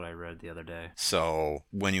 114 is what I read the other day. So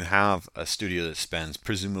when you have a studio that spends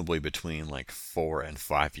presumably between like 4 and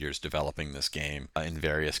 5 years developing this game in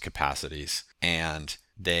various capacities, and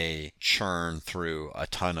they churn through a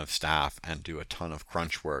ton of staff and do a ton of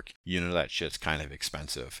crunch work, that shit's kind of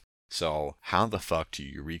expensive. So how the fuck do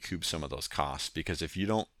you recoup some of those costs? Because if you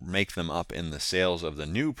don't make them up in the sales of the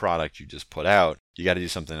new product you just put out, you got to do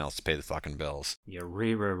something else to pay the fucking bills. You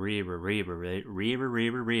release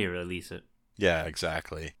it. Yeah,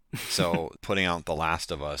 exactly. So putting out The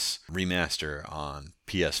Last of Us remaster on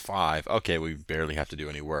PS5, okay, we barely have to do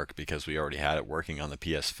any work because we already had it working on the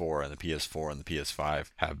PS4, and the PS4 and the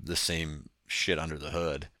PS5 have the same shit under the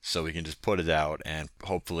hood. So we can just put it out and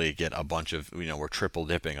hopefully get a bunch of, we're triple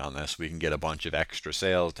dipping on this. We can get a bunch of extra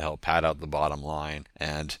sales to help pad out the bottom line.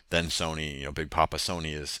 And then Sony, Big Papa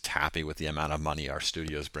Sony is happy with the amount of money our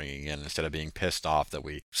studio's bringing in, instead of being pissed off that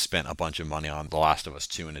we spent a bunch of money on The Last of Us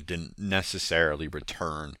 2 and it didn't necessarily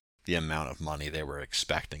return the amount of money they were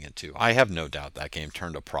expecting it to. I have no doubt that game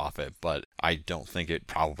turned a profit, but I don't think it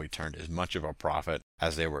probably turned as much of a profit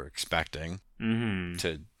as they were expecting.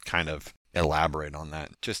 To kind of elaborate on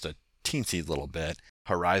that just a teensy little bit,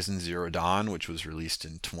 Horizon Zero Dawn, which was released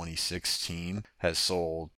in 2016, has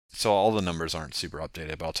sold... So all the numbers aren't super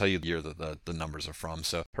updated, but I'll tell you the year that the numbers are from.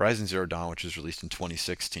 So Horizon Zero Dawn, which was released in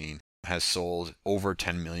 2016, has sold over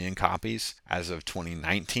 10 million copies as of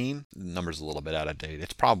 2019. The number's a little bit out of date.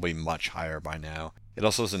 It's probably much higher by now. It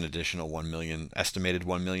also has an additional 1 million, estimated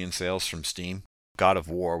 1 million sales from Steam. God of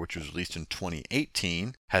War, which was released in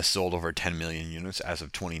 2018, has sold over 10 million units as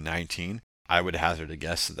of 2019. I would hazard a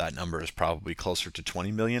guess that number is probably closer to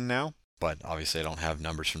 20 million now. but obviously I don't have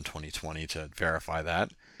numbers from 2020 to verify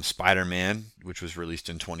that. Spider-Man, which was released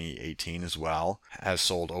in 2018 as well, has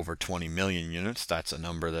sold over 20 million units. That's a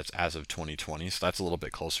number that's as of 2020, so that's a little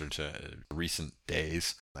bit closer to recent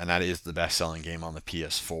days. And that is the best-selling game on the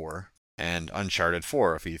PS4. And Uncharted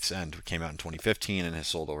 4: A Thief's End came out in 2015 and has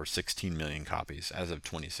sold over 16 million copies as of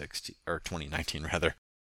 2016 or 2019 rather.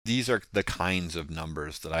 These are the kinds of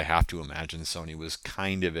numbers that I have to imagine Sony was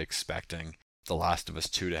kind of expecting The Last of Us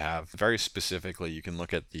 2 to have. Very specifically, you can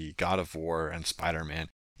look at the God of War and Spider-Man.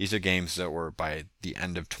 These are games that were by the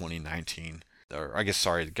end of 2019. Or I guess,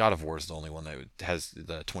 sorry, God of War is the only one that has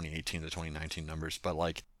the 2018 to 2019 numbers. But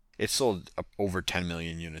like, it sold over 10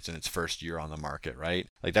 million units in its first year on the market, right?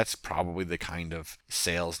 Like, that's probably the kind of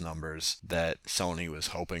sales numbers that Sony was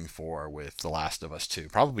hoping for with The Last of Us 2.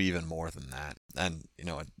 Probably even more than that. And, you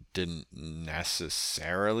know, it didn't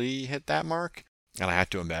necessarily hit that mark. And I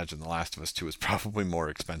had to imagine The Last of Us 2 is probably more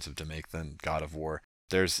expensive to make than God of War.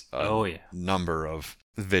 There's a number of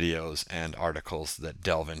videos and articles that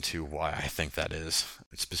delve into why I think that is.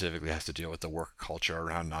 It specifically has to deal with the work culture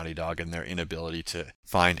around Naughty Dog and their inability to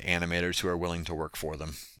find animators who are willing to work for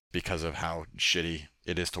them because of how shitty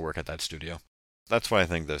it is to work at that studio. That's why I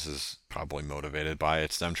think this is probably motivated by.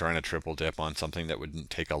 It's them trying to triple dip on something that wouldn't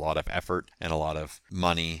take a lot of effort and a lot of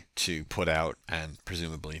money to put out, and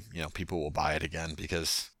presumably, you know, people will buy it again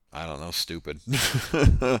because, I don't know, stupid.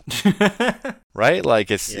 Right?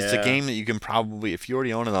 Like, it's a game that you can probably, if you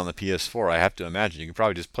already own it on the PS4, I have to imagine you can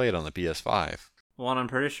probably just play it on the PS5. Well, and I'm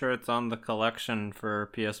pretty sure it's on the collection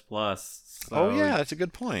for PS Plus. So oh yeah, that's a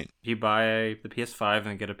good point. If you buy the PS5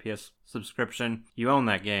 and get a PS subscription, you own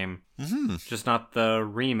that game. Mm-hmm. Just not the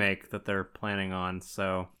remake that they're planning on,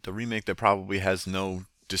 so... The remake that probably has no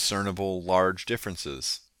discernible large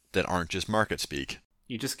differences that aren't just market speak.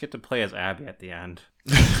 You just get to play as Abby at the end.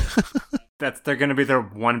 They're going to be their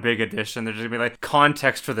one big addition. They're just going to be like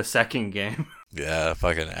context for the second game. Yeah,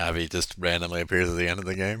 fucking Abby just randomly appears at the end of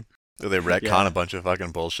the game. They retcon a bunch of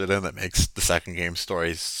fucking bullshit in that makes the second game's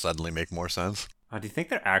story suddenly make more sense. Do you think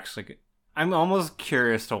they're actually... I'm almost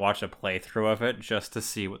curious to watch a playthrough of it just to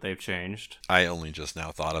see what they've changed. I only just now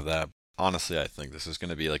thought of that. Honestly, I think this is going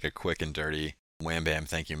to be like a quick and dirty wham bam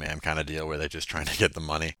thank you ma'am kind of deal where they're just trying to get the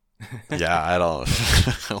money. Yeah, I don't...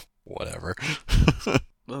 Whatever.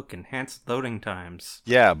 Look, enhanced loading times.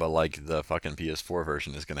 Yeah, but like the fucking PS4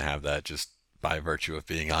 version is going to have that just by virtue of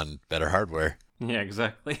being on better hardware. Yeah,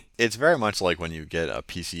 exactly. It's very much like when you get a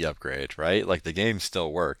PC upgrade, right? Like, the game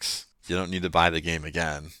still works. You don't need to buy the game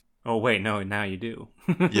again. Oh, wait, no, now you do.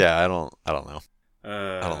 Yeah, I don't know.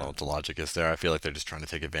 I don't know what the logic is there. I feel like they're just trying to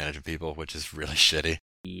take advantage of people, which is really shitty.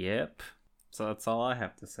 Yep. So that's all I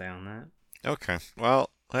have to say on that. Okay, well,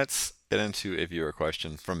 let's get into a viewer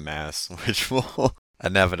question from Mass, which will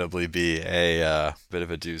inevitably be a bit of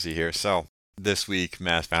a doozy here. So, this week,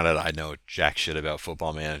 Mass found out I know jack shit about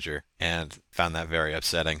Football Manager, and found that very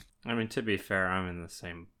upsetting. I mean, to be fair, I'm in the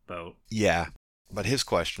same boat. Yeah, but his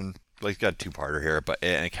question, well, he's got a two-parter here,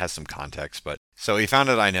 and it has some context. But so he found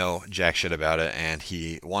out I know jack shit about it, and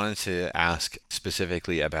he wanted to ask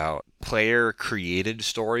specifically about player-created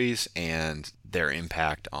stories and their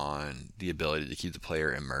impact on the ability to keep the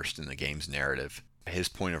player immersed in the game's narrative. His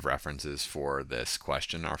point of references for this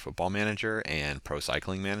question are Football Manager and Pro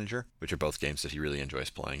Cycling Manager, which are both games that he really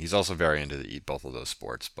enjoys playing. He's also very into both of those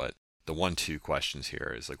sports, but the 1-2 questions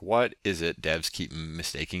here is like, what is it devs keep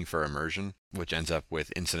mistaking for immersion, which ends up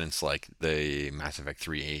with incidents like the Mass Effect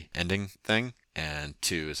 3 ending thing, and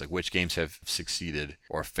 2 is like, which games have succeeded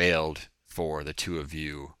or failed for the two of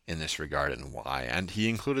you in this regard and why. And he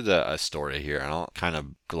included a story here, and I'll kind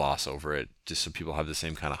of gloss over it just so people have the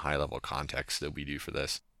same kind of high level context that we do for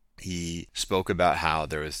this. He spoke about how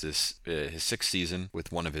there was this his sixth season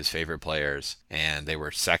with one of his favorite players, and they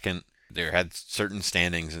were second. They had certain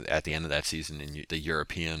standings at the end of that season in the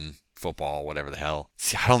European football, whatever the hell.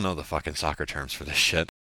 See, I don't know the fucking soccer terms for this shit.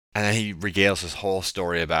 And then he regales his whole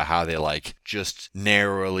story about how they like just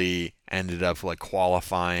narrowly ended up like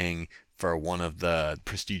qualifying for one of the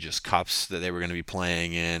prestigious cups that they were going to be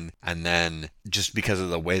playing in, and then just because of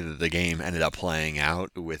the way that the game ended up playing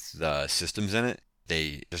out with the systems in it,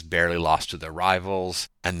 they just barely lost to their rivals,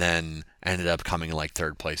 and then ended up coming in like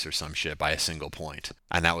third place or some shit by a single point.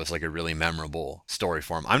 And that was like a really memorable story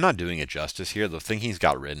for him. I'm not doing it justice here. The thing he's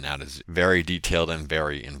got written out is very detailed and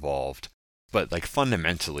very involved. But like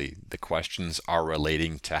fundamentally, the questions are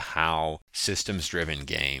relating to how systems-driven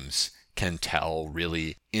games can tell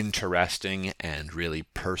really interesting and really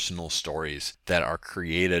personal stories that are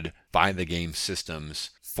created by the game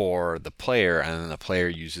systems for the player, and then the player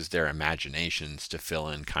uses their imaginations to fill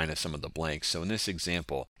in kind of some of the blanks. So in this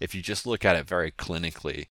example, if you just look at it very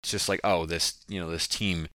clinically, it's just like, oh, this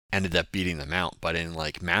team ended up beating them out. But in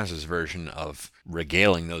like Maz's version of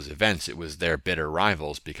regaling those events, it was their bitter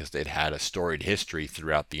rivals because they'd had a storied history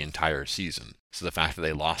throughout the entire season. So the fact that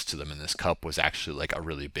they lost to them in this cup was actually like a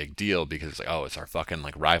really big deal, because it's like, oh, it's our fucking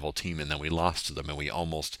like rival team, and then we lost to them and we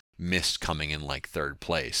almost missed coming in like third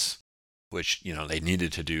place, which, they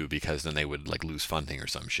needed to do because then they would like lose funding or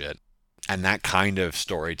some shit. And that kind of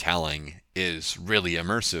storytelling is really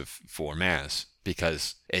immersive for Maz,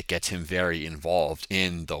 because it gets him very involved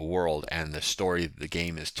in the world and the story the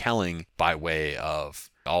game is telling by way of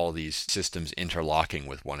all these systems interlocking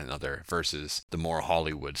with one another, versus the more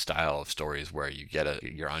Hollywood style of stories where you get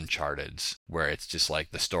your Uncharted's, where it's just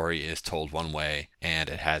like the story is told one way and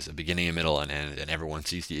it has a beginning, a middle, and end, and everyone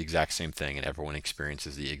sees the exact same thing and everyone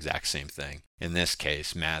experiences the exact same thing. In this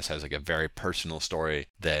case, Maz has like a very personal story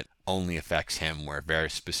that only affects him, where very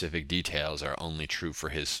specific details are only true for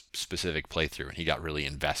his specific playthrough, and he got really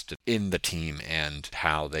invested in the team and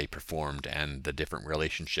how they performed and the different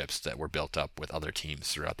relationships that were built up with other teams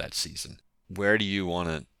throughout that season. Where do you want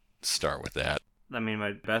to start with that? I mean,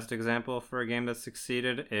 my best example for a game that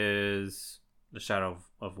succeeded is the Shadow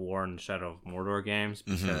of War and Shadow of Mordor games,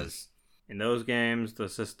 because in those games, the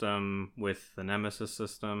system with the Nemesis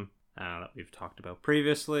system that we've talked about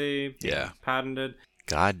previously, patented.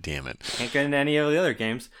 God damn it. Can't get into any of the other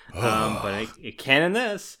games, but it can in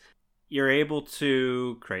this. You're able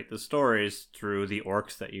to create the stories through the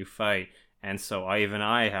orcs that you fight. And so I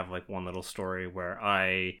have like one little story where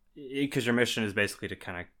because your mission is basically to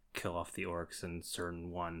kind of kill off the orcs in certain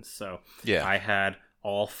ones. So I had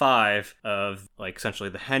all 5 of like essentially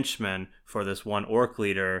the henchmen for this one orc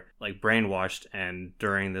leader like brainwashed, and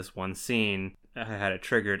during this one scene I had it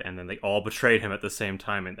triggered, and then they all betrayed him at the same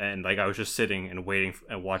time, and like I was just sitting and waiting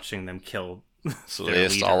and watching them kill. So they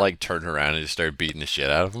just all like turned around and just started beating the shit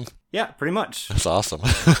out of him? Yeah, pretty much. That's awesome.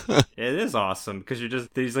 It is awesome, because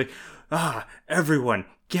he's like, everyone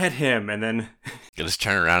get him, and then you just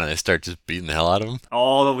turn around and they start just beating the hell out of him.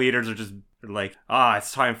 All the leaders are just like,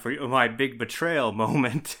 it's time for my big betrayal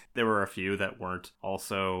moment. There were a few that weren't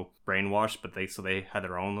also brainwashed, but they had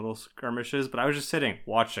their own little skirmishes. But I was just sitting,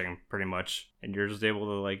 watching, pretty much, and you're just able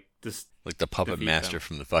to just like the puppet master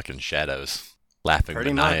from the fucking shadows, laughing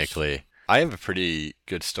pretty maniacally. Much. I have a pretty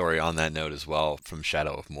good story on that note as well from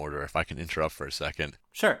Shadow of Mordor, if I can interrupt for a second.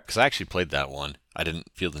 Sure. Because I actually played that one. I didn't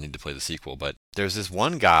feel the need to play the sequel, but there's this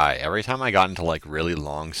one guy, every time I got into like really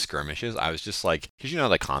long skirmishes, I was just like, because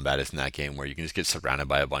the combat is in that game where you can just get surrounded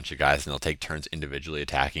by a bunch of guys and they'll take turns individually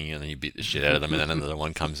attacking you, and then you beat the shit out of them and then another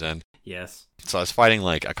one comes in. Yes. So I was fighting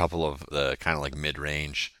like a couple of the kind of like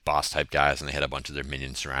mid-range boss type guys, and they had a bunch of their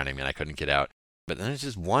minions surrounding me and I couldn't get out. But then there's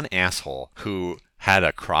just one asshole who had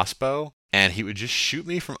a crossbow, and he would just shoot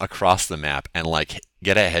me from across the map and like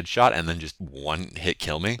get a headshot and then just one hit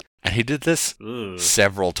kill me. And he did this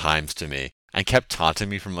several times to me and kept taunting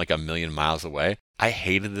me from like a million miles away. I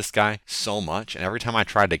hated this guy so much, and every time I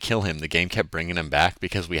tried to kill him, the game kept bringing him back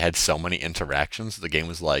because we had so many interactions. The game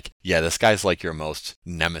was like, yeah, this guy's like your most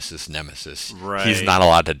nemesis. Right. He's not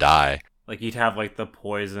allowed to die. Like you'd have like the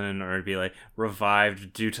poison, or it'd be like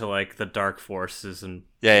revived due to like the dark forces and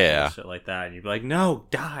shit like that. And you'd be like, no,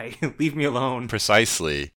 die, leave me alone.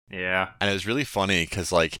 Precisely. Yeah. And it was really funny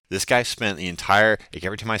because like this guy spent the entire, like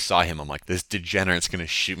every time I saw him, I'm like, this degenerate's going to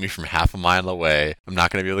shoot me from half a mile away. I'm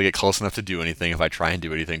not going to be able to get close enough to do anything if I try and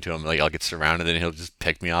do anything to him. Like I'll get surrounded and he'll just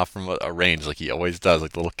pick me off from a range like he always does,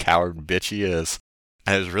 like the little coward bitch he is.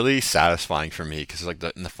 And it was really satisfying for me because like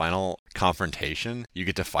in the final confrontation, you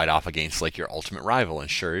get to fight off against like your ultimate rival, and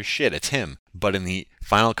sure as shit, it's him. But in the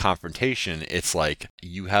final confrontation, it's like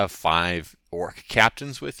you have 5 orc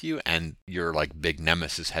captains with you, and your like big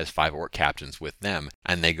nemesis has 5 orc captains with them,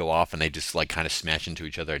 and they go off and they just like kind of smash into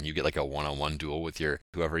each other, and you get like a one-on-one duel with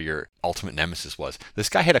whoever your ultimate nemesis was. This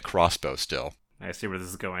guy had a crossbow still. I see where this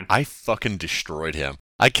is going. I fucking destroyed him.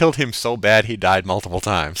 I killed him so bad he died multiple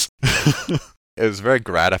times. It was very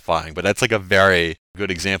gratifying, but that's like a very good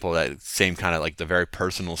example of that same kind of like the very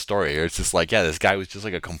personal story. It's just like, yeah, this guy was just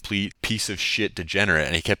like a complete piece of shit degenerate,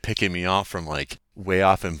 and he kept picking me off from like way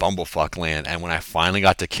off in Bumblefuck land. And when I finally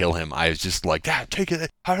got to kill him, I was just like, Dad, take it.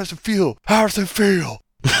 How does it feel? How does it feel?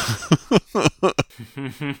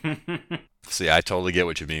 So yeah, I totally get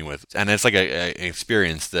what you mean with, and it's like an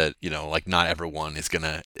experience that, like not everyone is going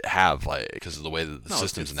to have, like, because of the way that the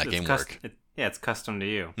systems in that game work. It's custom to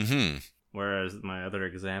you. Mm-hmm. Whereas my other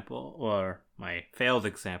example, or my failed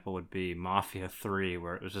example, would be Mafia 3,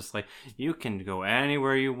 where it was just like, you can go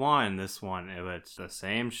anywhere you want in this one. If it's the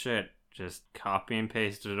same shit, just copy and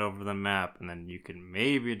paste it over the map, and then you can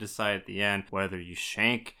maybe decide at the end whether you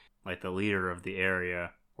shank, like, the leader of the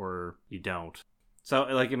area, or you don't. So,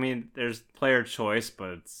 like, I mean, there's player choice, but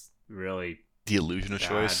it's really The illusion of bad.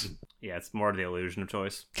 choice. Yeah, it's more the illusion of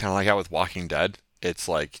choice. Kind of like how with Walking Dead, it's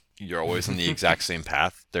like you're always on the exact same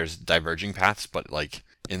path. There's diverging paths, but like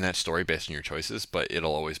in that story based on your choices, but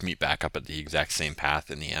it'll always meet back up at the exact same path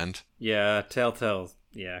in the end. Yeah, Telltale,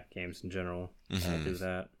 games in general do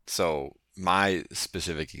that. So my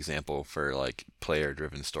specific example for like player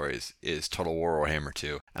driven stories is Total War Warhammer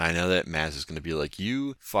 2. And I know that Maz is going to be like,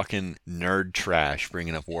 you fucking nerd trash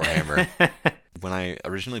bringing up Warhammer. When I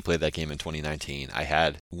originally played that game in 2019, I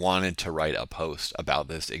had wanted to write a post about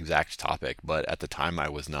this exact topic, but at the time I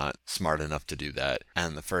was not smart enough to do that.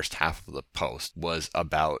 And the first half of the post was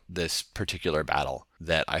about this particular battle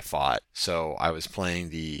that I fought. So I was playing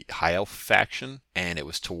the High Elf faction, and it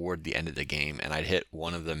was toward the end of the game, and I'd hit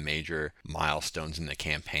one of the major milestones in the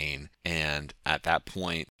campaign. And at that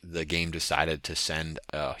point, the game decided to send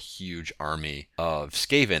a huge army of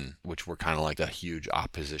Skaven, which were kind of like a huge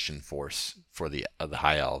opposition force for the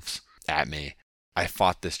High Elves, at me. I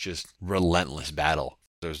fought this just relentless battle.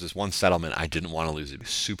 There was this one settlement I didn't want to lose. It would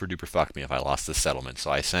super duper fuck me if I lost this settlement.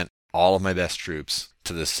 So I sent all of my best troops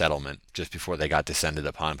to this settlement just before they got descended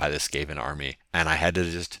upon by the Skaven army. And I had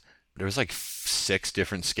to there was like 6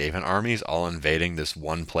 different Skaven armies all invading this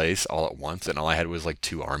one place all at once. And all I had was like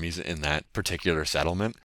 2 armies in that particular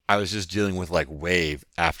settlement. I was just dealing with like wave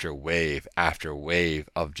after wave after wave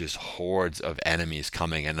of just hordes of enemies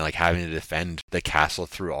coming and like having to defend the castle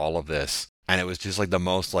through all of this. And it was just like the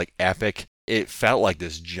most like epic. It felt like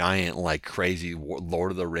this giant, like crazy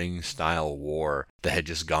Lord of the Rings style war that had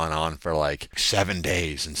just gone on for like 7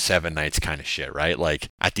 days and 7 nights kind of shit, right? Like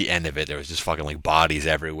at the end of it, there was just fucking like bodies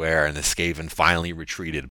everywhere and the Skaven finally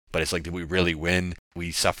retreated. But it's like, did we really win?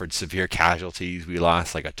 We suffered severe casualties. We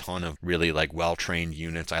lost like a ton of really like well-trained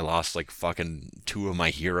units. I lost like fucking 2 of my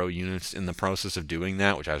hero units in the process of doing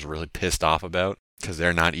that, which I was really pissed off about because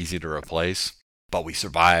they're not easy to replace. But we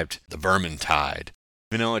survived the Vermintide.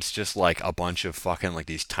 You know, it's just like a bunch of fucking like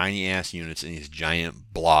these tiny ass units and these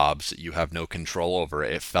giant blobs that you have no control over.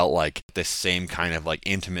 It felt like this same kind of like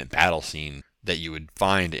intimate battle scene that you would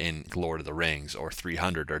find in Lord of the Rings or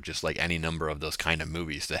 300 or just like any number of those kind of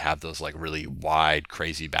movies that have those like really wide,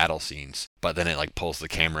 crazy battle scenes. But then it like pulls the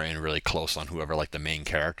camera in really close on whoever like the main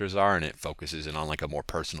characters are and it focuses in on like a more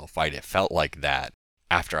personal fight. It felt like that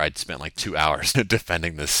after I'd spent like 2 hours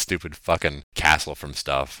defending this stupid fucking castle from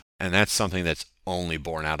stuff. And that's something that's only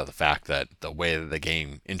born out of the fact that the way that the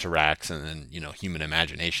game interacts and then, you know, human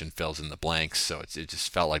imagination fills in the blanks. So it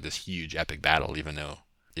just felt like this huge epic battle, even though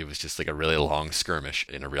it was just like a really long skirmish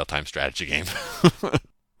in a real-time strategy game.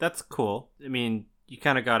 That's cool. I mean, you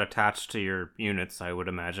kind of got attached to your units, I would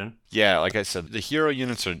imagine. Yeah, like I said, the hero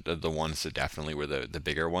units are the ones that definitely were the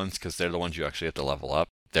bigger ones because they're the ones you actually have to level up.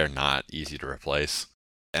 They're not easy to replace.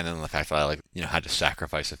 And then the fact that I like, you know, had to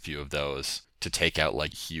sacrifice a few of those to take out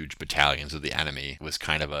like huge battalions of the enemy was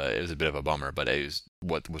kind of it was a bit of a bummer, but it was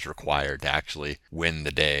what was required to actually win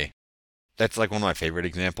the day. That's like one of my favorite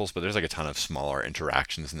examples, but there's like a ton of smaller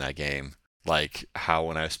interactions in that game. Like how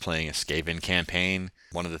when I was playing a Skaven campaign,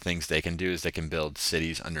 one of the things they can do is they can build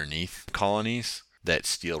cities underneath colonies that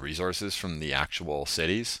steal resources from the actual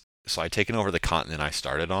cities. So I'd taken over the continent I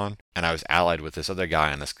started on, and I was allied with this other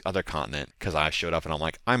guy on this other continent because I showed up and I'm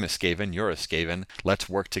like, I'm a Skaven, you're a Skaven, let's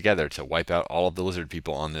work together to wipe out all of the lizard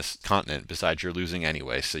people on this continent, besides you're losing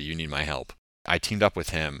anyway, so you need my help. I teamed up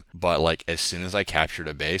with him, but like as soon as I captured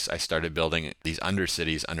a base, I started building these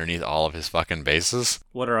undercities underneath all of his fucking bases.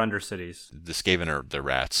 What are undercities? The Skaven are the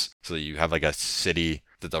rats. So you have like a city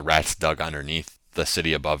that the rats dug underneath the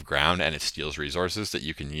city above ground, and it steals resources that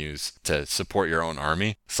you can use to support your own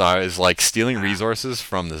army. So I was like stealing resources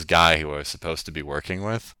from this guy who I was supposed to be working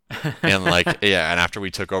with. And like, yeah, and after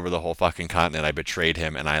we took over the whole fucking continent, I betrayed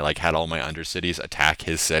him and I like had all my undercities attack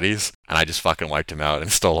his cities, and I just fucking wiped him out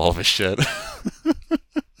and stole all of his shit.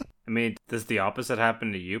 I mean, does the opposite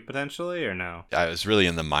happen to you potentially, or no? I was really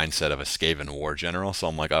in the mindset of a Skaven war general, so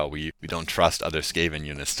I'm like, oh, we don't trust other Skaven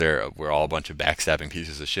units. We're all a bunch of backstabbing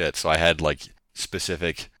pieces of shit. So I had like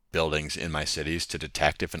specific buildings in my cities to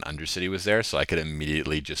detect if an undercity was there, so I could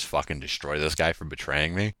immediately just fucking destroy this guy for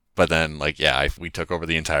betraying me. But then, like, yeah, we took over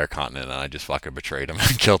the entire continent, and I just fucking betrayed him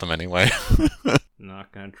and killed him anyway.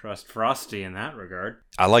 Not gonna trust Frosty in that regard.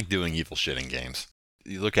 I like doing evil shit in games.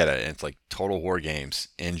 You look at it, and it's like Total War games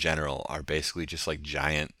in general are basically just like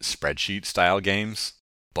giant spreadsheet style games.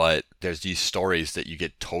 But there's these stories that you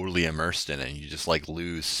get totally immersed in, and you just like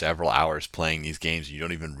lose several hours playing these games and you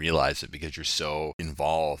don't even realize it because you're so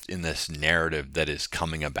involved in this narrative that is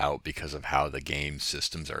coming about because of how the game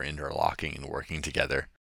systems are interlocking and working together.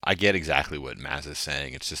 I get exactly what Maz is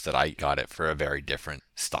saying. It's just that I got it for a very different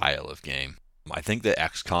style of game. I think that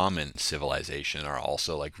XCOM and Civilization are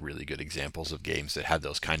also like really good examples of games that have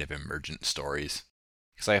those kind of emergent stories.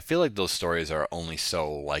 Because I feel like those stories are only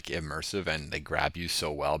so like immersive and they grab you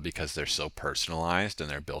so well because they're so personalized and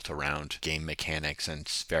they're built around game mechanics and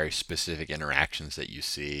very specific interactions that you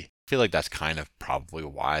see. I feel like that's kind of probably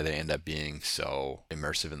why they end up being so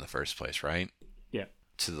immersive in the first place, right? Yeah.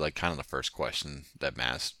 To like kind of the first question that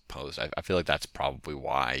Maz posed, I feel like that's probably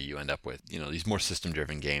why you end up with, these more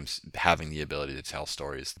system-driven games having the ability to tell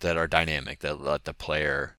stories that are dynamic, that let the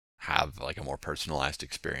player have like a more personalized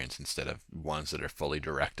experience instead of ones that are fully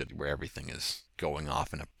directed where everything is going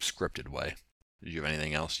off in a scripted way. Did you have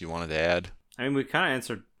anything else you wanted to add? I mean, we kind of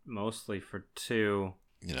answered mostly for 2.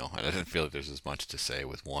 I didn't feel like there's as much to say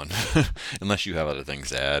with 1, unless you have other things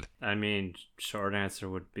to add. I mean, short answer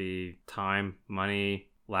would be time, money,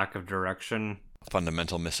 lack of direction.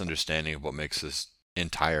 Fundamental misunderstanding of what makes this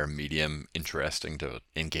entire medium interesting to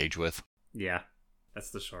engage with. Yeah,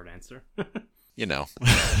 that's the short answer.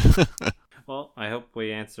 Well, I hope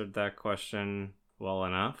we answered that question well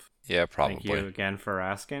enough. Yeah, probably. Thank you again for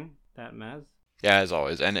asking that, Maz. Yeah, as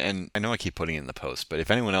always. And I know I keep putting it in the post, but if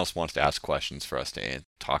anyone else wants to ask questions for us to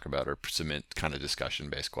talk about or submit kind of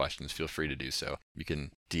discussion-based questions, feel free to do so. You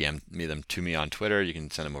can DM them to me on Twitter. You can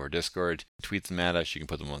send them over Discord, tweet them at us. You can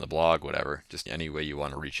put them on the blog, whatever. Just any way you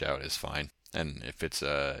want to reach out is fine. And if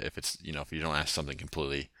you don't ask something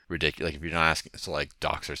completely ridiculous, like if you're not asking us to like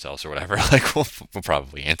dox ourselves or whatever, like we'll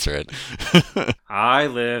probably answer it. I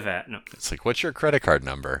live at no. It's like, what's your credit card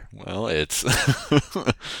number? Well, it's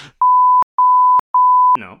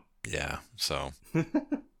no. Yeah. So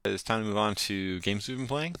it's time to move on to games we've been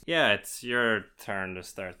playing. Yeah, it's your turn to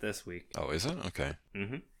start this week. Oh, is it? Okay.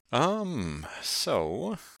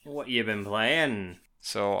 So what you been playing?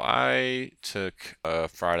 So I took a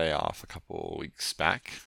Friday off a couple weeks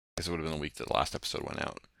back, because it would have been the week that the last episode went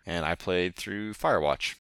out, and I played through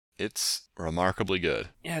Firewatch. It's remarkably good.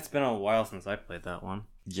 Yeah, it's been a while since I played that one.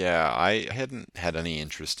 Yeah, I hadn't had any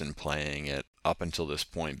interest in playing it up until this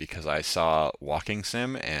point because I saw walking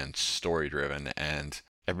sim and story driven, and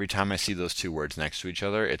every time I see those two words next to each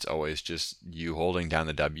other, it's always just you holding down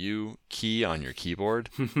the W key on your keyboard.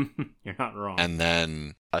 You're not wrong. And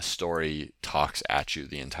then a story talks at you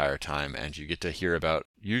the entire time, and you get to hear about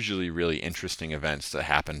usually really interesting events that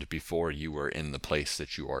happened before you were in the place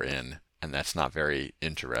that you are in. And that's not very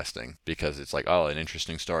interesting because it's like, oh, an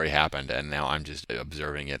interesting story happened, and now I'm just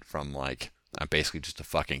observing it from like, I'm basically just a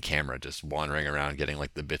fucking camera just wandering around getting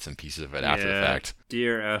like the bits and pieces of it after the fact.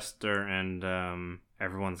 Dear Esther and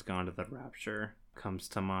Everyone's Gone to the Rapture comes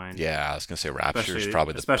to mind. Yeah, I was going to say Rapture is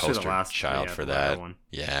probably the poster child for that. One.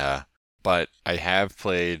 Yeah. But I have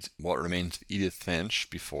played What Remains of Edith Finch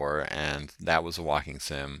before, and that was a walking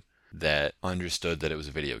sim that understood that it was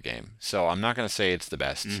a video game. So I'm not going to say it's the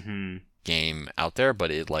best game out there,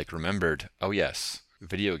 but it like remembered, oh yes,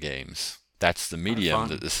 video games. That's the medium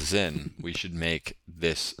that this is in. We should make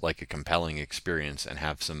this like a compelling experience and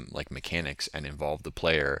have some like mechanics and involve the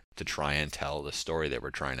player to try and tell the story that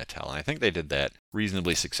we're trying to tell. And I think they did that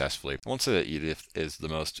reasonably successfully. I won't say that Edith is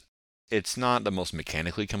it's not the most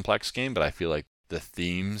mechanically complex game, but I feel like the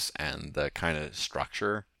themes and the kind of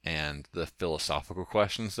structure and the philosophical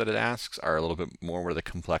questions that it asks are a little bit more where the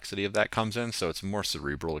complexity of that comes in. So it's a more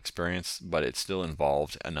cerebral experience, but it's still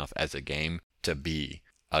involved enough as a game to be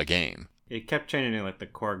a game. It kept changing like the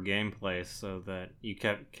core gameplay so that you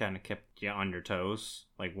kept you on your toes.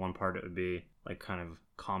 Like one part it would be like kind of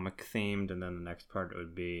comic themed, and then the next part it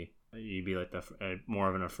would be you'd be like more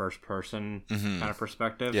of in a first person kind of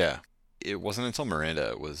perspective. Yeah. It wasn't until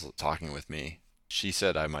Miranda was talking with me, she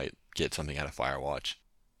said I might get something out of Firewatch.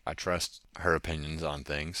 I trust her opinions on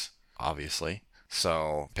things, obviously.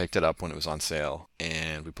 So picked it up when it was on sale,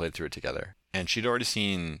 and we played through it together. And she'd already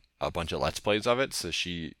seen a bunch of Let's Plays of it, so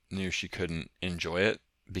she knew she couldn't enjoy it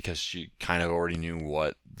because she kind of already knew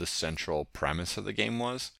what the central premise of the game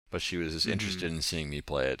was. But she was interested in seeing me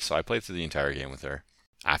play it, so I played through the entire game with her.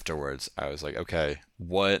 Afterwards, I was like, okay,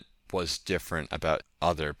 what was different about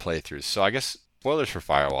other playthroughs? So I guess spoilers for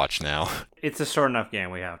Firewatch now. It's a short enough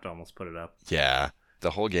game, we have to almost put it up. Yeah.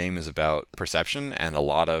 The whole game is about perception, and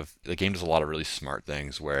the game does a lot of really smart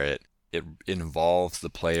things where it involves the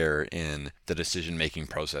player in the decision-making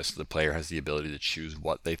process. The player has the ability to choose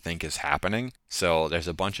what they think is happening. So there's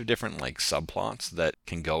a bunch of different like subplots that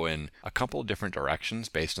can go in a couple of different directions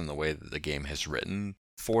based on the way that the game has written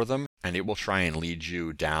for them, and it will try and lead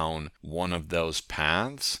you down one of those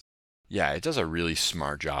paths. Yeah, it does a really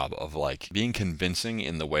smart job of like being convincing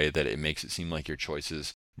in the way that it makes it seem like your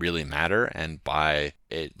choices really matter, and by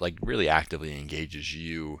it like really actively engages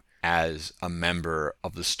you as a member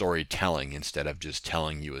of the storytelling instead of just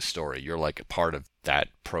telling you a story. You're like a part of that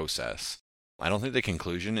process. I don't think the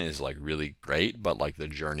conclusion is like really great, but like the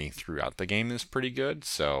journey throughout the game is pretty good.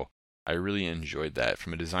 So I really enjoyed that.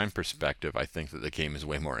 From a design perspective, I think that the game is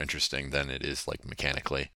way more interesting than it is like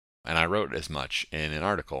mechanically. And I wrote as much in an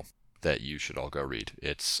article that you should all go read.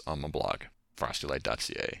 It's on my blog,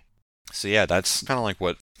 frostylight.ca. So yeah, that's kind of like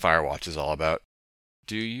what Firewatch is all about.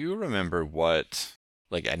 Do you remember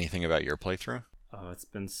like anything about your playthrough? Oh, it's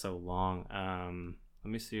been so long.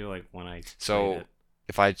 Let me see, like, when I So played it.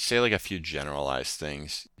 if I say like a few generalized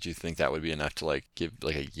things, do you think that would be enough to like give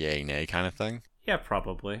like a yay nay kind of thing? Yeah,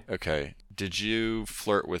 probably. Okay. Did you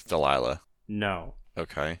flirt with Delilah? No.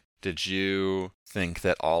 Okay. Did you think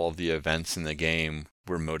that all of the events in the game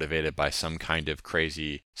were motivated by some kind of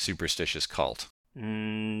crazy superstitious cult?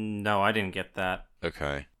 No, I didn't get that.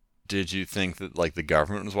 Okay. Did you think that like the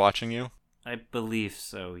government was watching you? I believe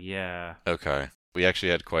so, yeah. Okay. We actually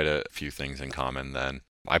had quite a few things in common then.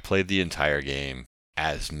 I played the entire game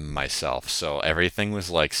as myself, so everything was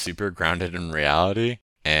like super grounded in reality,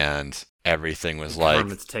 and everything was The like,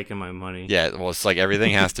 government's taking my money. yeah, well, it's like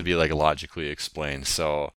everything has to be like logically explained.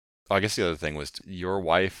 So I guess the other thing was your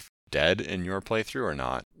wife dead in your playthrough or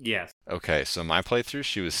not? Yes. Okay, so my playthrough,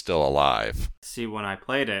 she was still alive. See, when I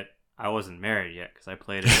played it, I wasn't married yet because I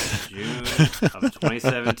played it in June of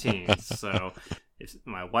 2017. So if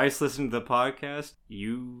my wife's listening to the podcast,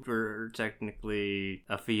 you were technically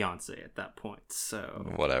a fiance at that point.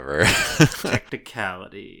 So Whatever.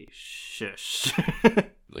 technicality, shush.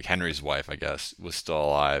 Like Henry's wife, I guess, was still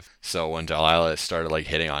alive. So when Delilah started like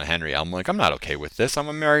hitting on Henry, I'm like, I'm not okay with this. I'm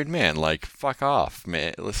a married man. Like, fuck off,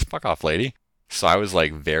 man. Let's fuck off, lady. So I was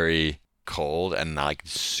like very cold and like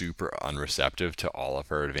super unreceptive to all of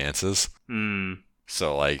her advances.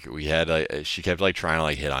 So like we had she kept like trying to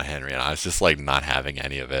like hit on Henry, and I was just like not having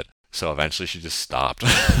any of it. So eventually she just stopped.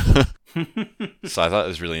 So I thought it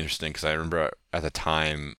was really interesting because I remember at the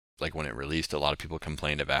time, like when it released, a lot of people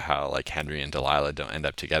complained about how like Henry and Delilah don't end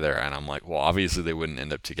up together, and I'm like, well, obviously they wouldn't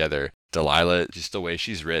end up together. Delilah, just the way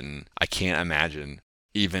she's written, I can't imagine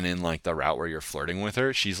even in like the route where you're flirting with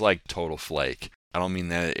her, she's like total flake. I don't mean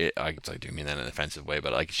that I do mean that in an offensive way,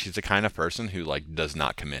 but like she's the kind of person who like does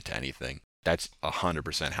not commit to anything. That's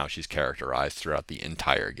 100% how she's characterized throughout the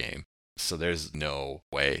entire game. So there's no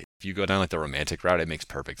way. If you go down like the romantic route, it makes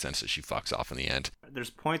perfect sense that she fucks off in the end. There's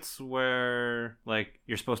points where like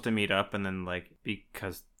you're supposed to meet up, and then like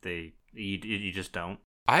because you just don't.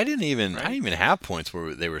 I didn't even have points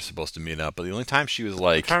where they were supposed to meet up, but the only time she was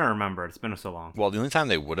like, I'm trying to remember. It's been so long. well, the only time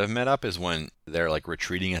they would have met up is when they're like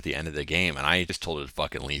retreating at the end of the game, and I just told her to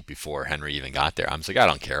fucking leave before Henry even got there. I'm just like, I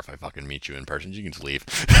don't care if I fucking meet you in person. You can just leave.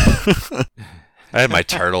 I had my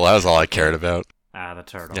turtle. That was all I cared about. Ah, the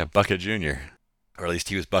turtle. Yeah, Bucket Jr. Or at least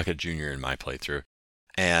he was Bucket Jr. in my playthrough.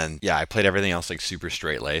 And yeah, I played everything else like super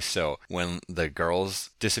straight laced. So when the girls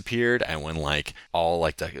disappeared and when like all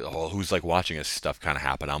like the who's like watching us stuff kind of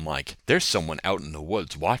happened, I'm like, there's someone out in the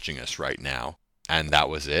woods watching us right now. And that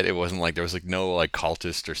was it. It wasn't like there was like no like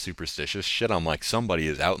cultist or superstitious shit. I'm like, somebody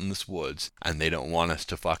is out in this woods and they don't want us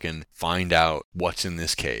to fucking find out what's in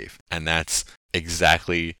this cave. And that's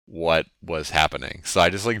exactly what was happening. So I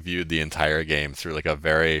just like viewed the entire game through like a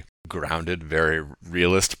very grounded, very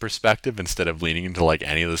realist perspective instead of leaning into like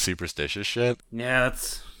any of the superstitious shit.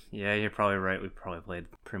 Yeah, you're probably right. We probably played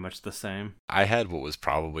pretty much the same. I had what was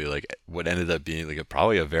probably like what ended up being like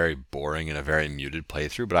probably a very boring and a very muted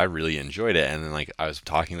playthrough, but I really enjoyed it. And then like I was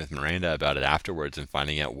talking with Miranda about it afterwards and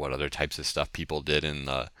finding out what other types of stuff people did in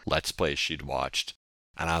the Let's Plays she'd watched.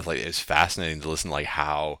 And I was like, it was fascinating to listen to like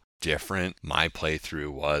how different my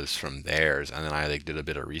playthrough was from theirs. And then I like did a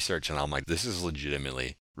bit of research and I'm like, this is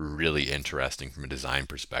legitimately really interesting from a design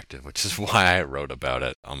perspective, which is why I wrote about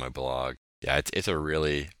it on my blog. Yeah, it's a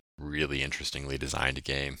really interestingly designed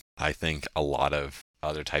game. I think a lot of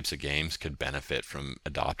other types of games could benefit from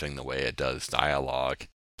adopting the way it does dialogue.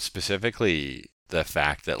 Specifically, the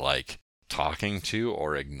fact that like talking to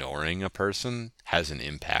or ignoring a person has an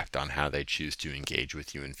impact on how they choose to engage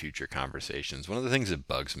with you in future conversations. One of the things that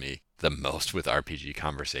bugs me the most with RPG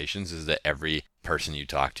conversations is that every person you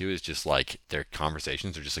talk to is just like their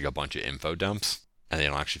conversations are just like a bunch of info dumps and they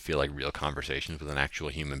don't actually feel like real conversations with an actual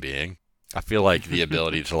human being. I feel like the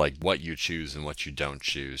ability to like what you choose and what you don't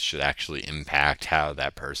choose should actually impact how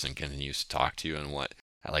that person continues to talk to you and what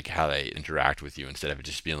I like how they interact with you instead of it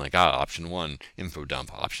just being like, option 1, info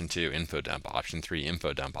dump, option 2, info dump, option 3,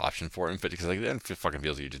 info dump, option 4, info, because like, that fucking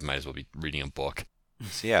feels like you just might as well be reading a book.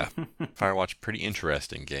 So yeah, Firewatch, pretty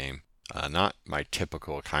interesting game. Not my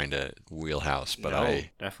typical kind of wheelhouse, but No,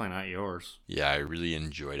 definitely not yours. yeah, I really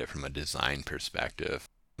enjoyed it from a design perspective.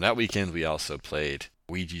 That weekend we also played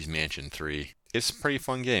Luigi's Mansion 3. It's a pretty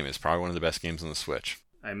fun game. It's probably one of the best games on the Switch.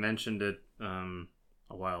 I mentioned it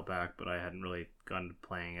a while back, but I hadn't really gotten to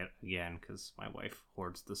playing it again because my wife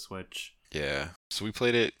hoards the Switch. Yeah, so we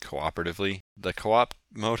played it cooperatively. The co-op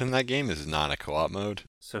mode in that game is not a co-op mode.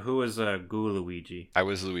 So who was Goo Luigi? I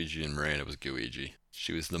was Luigi and Miranda was Gooigi.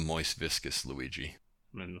 She was the moist, viscous Luigi.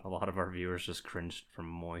 And a lot of our viewers just cringed from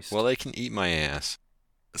moist. Well, they can eat my ass.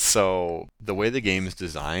 So, the way the game is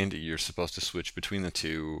designed, you're supposed to switch between the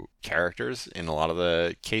two characters in a lot of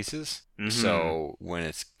the cases. Mm-hmm. So, when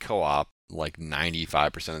it's co-op, like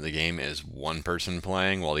 95% of the game is one person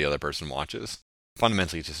playing while the other person watches.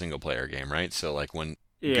 Fundamentally, it's a single-player game, right? So, like, when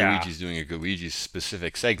Luigi's doing a Luigi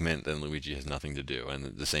specific segment, then Luigi has nothing to do.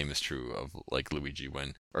 And the same is true of, like, Gooigi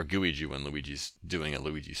when Luigi's doing a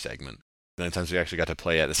Luigi segment. The only times we actually got to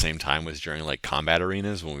play at the same time was during like combat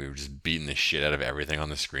arenas when we were just beating the shit out of everything on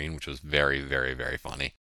the screen, which was very, very, very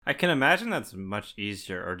funny. I can imagine that's much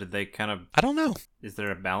easier, or did they kind of... I don't know. Is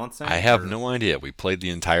there a balancing? I have no idea. We played the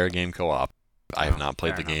entire game co-op. I have not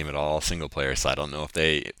played the game at all single player, so I don't know if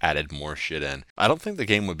they added more shit in. I don't think the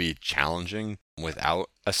game would be challenging without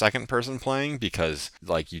a second person playing because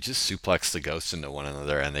like you just suplex the ghosts into one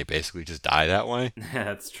another and they basically just die that way.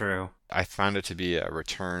 That's true. I found it to be a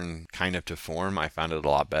return kind of to form. I found it a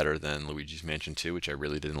lot better than Luigi's Mansion 2, which I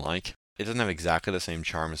really didn't like. It doesn't have exactly the same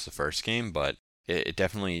charm as the first game, but it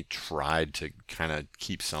definitely tried to kind of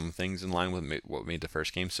keep some things in line with what made the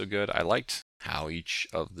first game so good. I liked how each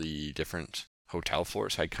of the different hotel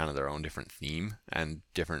floors had kind of their own different theme and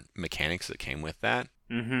different mechanics that came with that.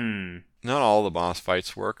 Mm-hmm. Not all the boss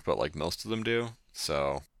fights work, but like most of them do.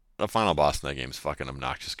 So the final boss in that game is fucking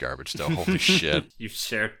obnoxious garbage though. Holy shit. You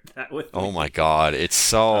shared that with me. Oh my god, it's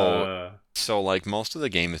so like most of the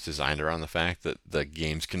game is designed around the fact that the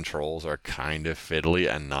game's controls are kind of fiddly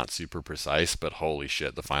and not super precise, but holy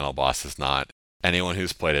shit, the final boss is not. Anyone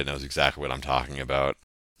who's played it knows exactly what I'm talking about.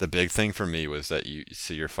 The big thing for me was that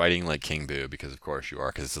you're fighting like King Boo, because of course you are,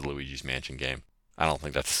 because it's a Luigi's Mansion game. I don't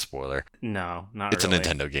think that's a spoiler. No, not It's really. a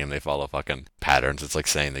Nintendo game. They follow fucking patterns. It's like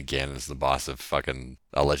saying that Ganon's the boss of fucking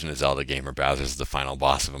a Legend of Zelda game or Bowser's the final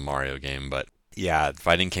boss of a Mario game. But yeah,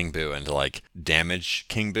 fighting King Boo and to like damage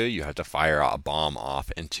King Boo, you have to fire a bomb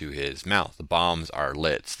off into his mouth. The bombs are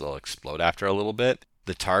lit, so they'll explode after a little bit.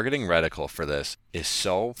 The targeting reticle for this is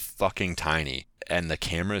so fucking tiny, and the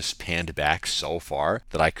camera's panned back so far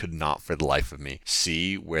that I could not for the life of me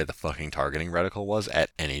see where the fucking targeting reticle was at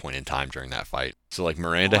any point in time during that fight. So like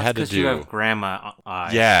Miranda had to do... you have grandma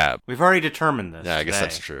eyes. Yeah. We've already determined this. Yeah, I guess today.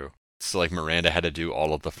 that's true. So like Miranda had to do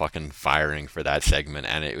all of the fucking firing for that segment,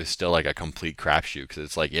 and it was still like a complete crapshoot, because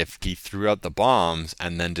it's like if he threw out the bombs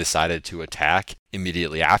and then decided to attack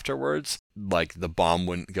immediately afterwards, like the bomb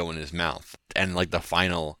wouldn't go in his mouth. And like the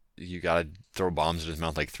final, you gotta throw bombs in his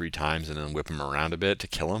mouth like 3 times and then whip him around a bit to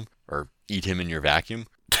kill him, or eat him in your vacuum.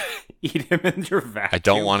 Eat him in your vacuum. I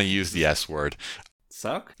don't want to use the S word.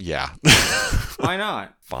 Suck? Yeah. Why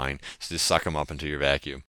not? Fine. So just suck him up into your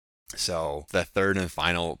vacuum. So the third and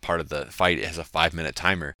final part of the fight has a 5-minute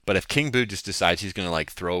timer. But if King Boo just decides he's going to like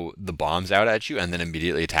throw the bombs out at you and then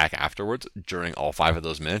immediately attack afterwards during all 5 of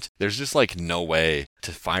those minutes, there's just like no way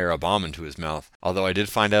to fire a bomb into his mouth. Although I did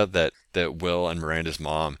find out that Will and Miranda's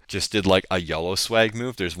mom just did like a YOLO swag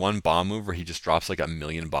move. There's one bomb move where he just drops like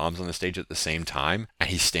 1,000,000 bombs on the stage at the same time and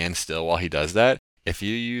he stands still while he does that. If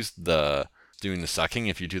you use doing the sucking,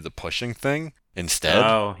 if you do the pushing thing instead.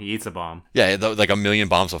 Oh, he eats a bomb. Yeah, like 1,000,000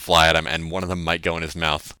 bombs will fly at him, and one of them might go in his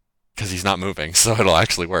mouth because he's not moving, so it'll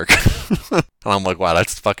actually work. And I'm like, wow,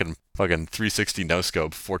 that's fucking 360 no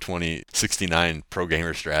scope, 420 69 pro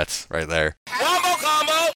gamer strats right there. Combo,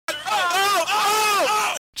 combo!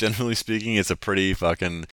 Oh! Generally speaking, it's a pretty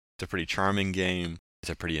charming game. It's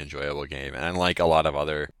a pretty enjoyable game, and unlike a lot of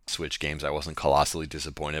other Switch games, I wasn't colossally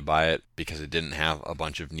disappointed by it because it didn't have a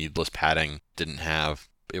bunch of needless padding,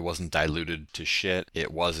 it wasn't diluted to shit, it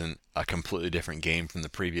wasn't a completely different game from the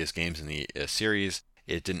previous games in the series,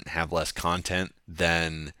 it didn't have less content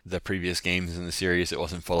than the previous games in the series, it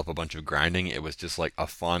wasn't full of a bunch of grinding, it was just like a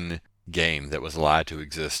fun game that was allowed to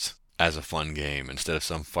exist as a fun game instead of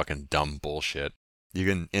some fucking dumb bullshit. You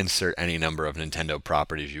can insert any number of Nintendo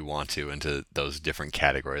properties you want to into those different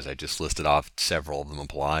categories. I just listed off several of them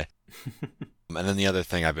apply. And then the other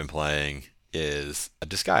thing I've been playing is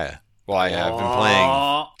Disgaea. Well,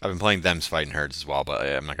 I've been playing Them's Fighting Herds as well, but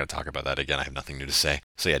I'm not going to talk about that again. I have nothing new to say.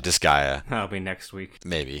 So yeah, Disgaea, That'll be next week.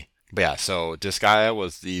 maybe. But yeah, so Disgaea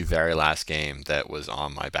was the very last game that was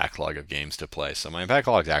on my backlog of games to play. So my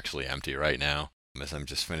backlog's actually empty right now, as I'm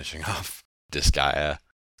just finishing off Disgaea.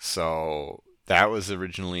 So that was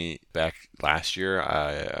originally back last year.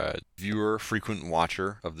 A viewer, frequent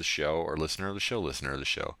watcher of the show, or listener of the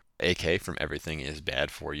show, AK from Everything Is Bad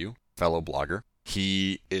For You, fellow blogger.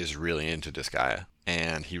 He is really into Disgaea,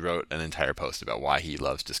 and he wrote an entire post about why he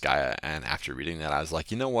loves Disgaea, and after reading that, I was like,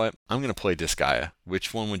 you know what? I'm going to play Disgaea.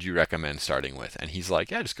 Which one would you recommend starting with? And he's like,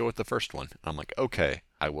 yeah, just go with the first one. And I'm like, okay,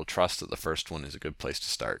 I will trust that the first one is a good place to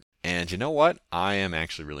start. And you know what? I am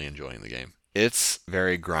actually really enjoying the game. It's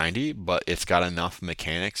very grindy, but it's got enough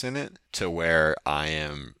mechanics in it to where I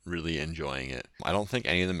am really enjoying it. I don't think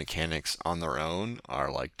any of the mechanics on their own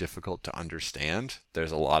are like difficult to understand.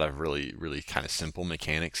 There's a lot of really, really kind of simple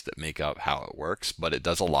mechanics that make up how it works, but it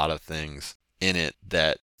does a lot of things in it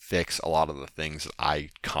that fix a lot of the things that I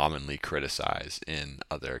commonly criticize in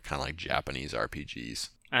other kind of like Japanese RPGs.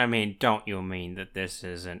 I mean, don't you mean that this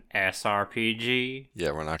is an SRPG?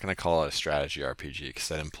 Yeah, we're not going to call it a strategy RPG because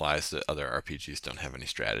that implies that other RPGs don't have any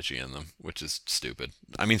strategy in them, which is stupid.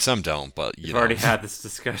 I mean, some don't, but We've already had this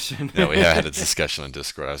discussion. Yeah, we had a discussion on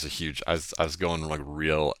Discord. I was going like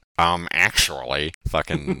real, actually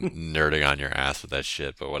fucking nerding on your ass with that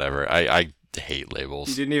shit, but whatever. I hate labels.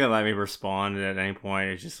 You didn't even let me respond at any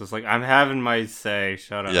point. It just was like, I'm having my say.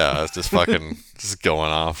 Shut up. Yeah, I was just fucking just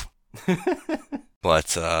going off. But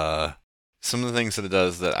some of the things that it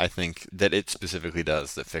does that I think that it specifically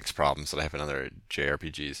does that fix problems that I have in other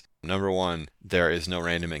JRPGs. Number one, there is no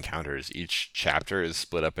random encounters. Each chapter is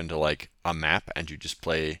split up into like a map, and you just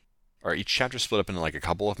play, or each chapter is split up into like a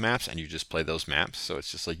couple of maps, and you just play those maps. So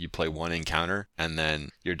it's just like you play one encounter, and then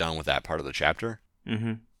you're done with that part of the chapter.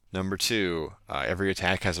 Mm-hmm. Number two, every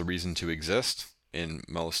attack has a reason to exist. In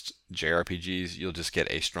most JRPGs, you'll just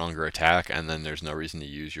get a stronger attack, and then there's no reason to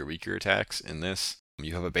use your weaker attacks. In this,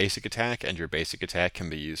 you have a basic attack, and your basic attack can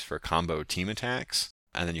be used for combo team attacks.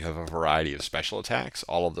 And then you have a variety of special attacks.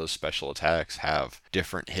 All of those special attacks have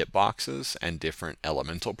different hitboxes and different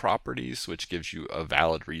elemental properties, which gives you a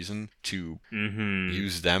valid reason to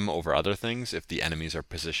use them over other things if the enemies are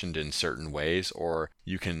positioned in certain ways, or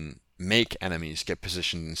you can make enemies get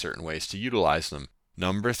positioned in certain ways to utilize them.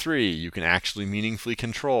 Number three, you can actually meaningfully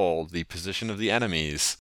control the position of the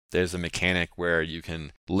enemies. There's a mechanic where you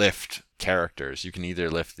can lift characters. You can either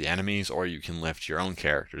lift the enemies or you can lift your own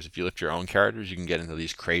characters. If you lift your own characters, you can get into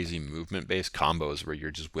these crazy movement-based combos where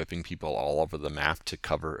you're just whipping people all over the map to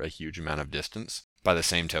cover a huge amount of distance. By the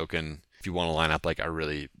same token, if you want to line up like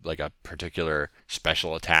a particular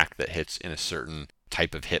special attack that hits in a certain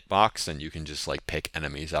type of hitbox, then you can just like pick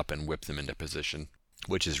enemies up and whip them into position,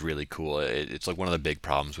 which is really cool. It's like one of the big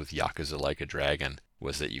problems with Yakuza Like a Dragon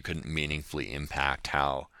was that you couldn't meaningfully impact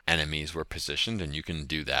how enemies were positioned, and you can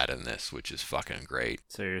do that in this, which is fucking great.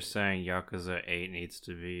 So you're saying Yakuza 8 needs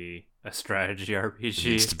to be a strategy RPG? It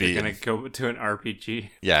needs to be. They're going to go to an RPG?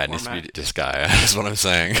 Yeah, it format? needs to be Disgaea, is what I'm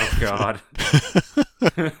saying. Oh, God.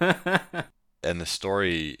 And the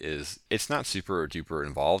story it's not super duper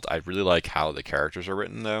involved. I really like how the characters are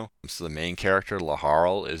written though. So the main character,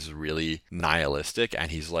 Laharl, is really nihilistic,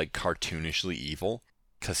 and he's like cartoonishly evil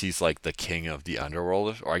because he's like the king of the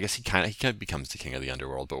underworld, or I guess he kind of becomes the king of the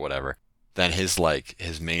underworld, but whatever. Then his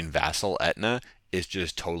main vassal, Etna, is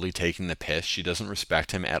just totally taking the piss. She doesn't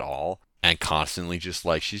respect him at all, and constantly just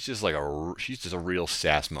like she's just a real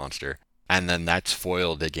sass monster. And then that's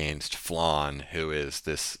foiled against Flan, who is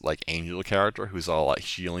this like angel character who's all like,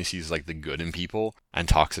 she only sees like the good in people and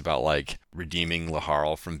talks about like redeeming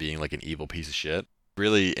Laharl from being like an evil piece of shit.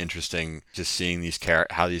 Really interesting just seeing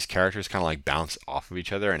how these characters kind of like bounce off of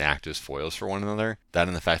each other and act as foils for one another. That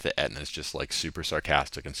and the fact that Etna is just like super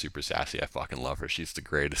sarcastic and super sassy. I fucking love her. She's the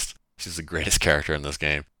greatest. She's the greatest character in this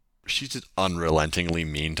game. She's just unrelentingly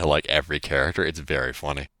mean to like every character. It's very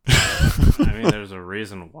funny. I mean, there's a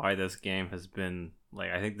reason why this game has been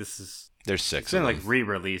like, I think there's 6 it's been of like them.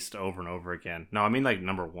 re-released over and over again. No, I mean like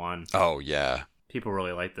number 1. Oh yeah. People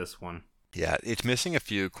really like this one. Yeah, it's missing a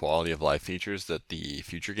few quality of life features that the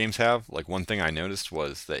future games have. Like one thing I noticed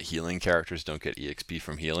was that healing characters don't get EXP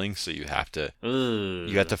from healing, so you have to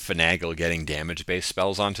finagle getting damage-based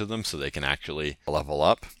spells onto them so they can actually level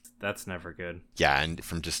up. That's never good. Yeah, and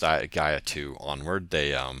from just Gaia 2 onward,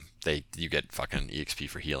 you get fucking EXP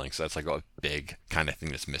for healing. So that's like a big kind of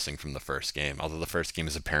thing that's missing from the first game. Although the first game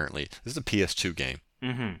is this is a PS2 game.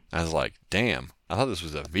 Mm-hmm. I was like, damn, I thought this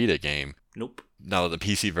was a Vita game. Nope. No, the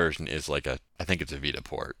PC version is I think it's a Vita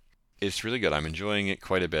port. It's really good. I'm enjoying it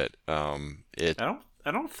quite a bit. I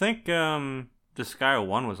I don't think Disgaea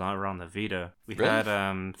 1 was on around the Vita. We Really?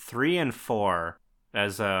 had 3 and 4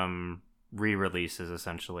 as re-releases,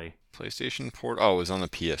 essentially. PlayStation port? Oh, it was on the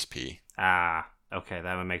PSP. Ah, okay,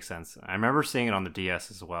 that would make sense. I remember seeing it on the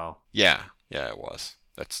DS as well. Yeah, it was.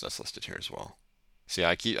 That's listed here as well. See,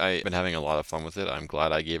 I've been having a lot of fun with it. I'm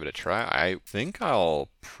glad I gave it a try. I think I'll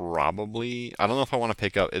probably, I don't know if I want to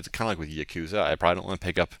pick up, it's kind of like with Yakuza. I probably don't want to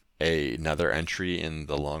pick up another entry in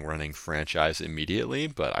the long-running franchise immediately,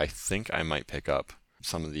 but I think I might pick up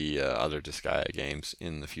some of the other Disgaea games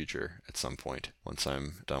in the future at some point once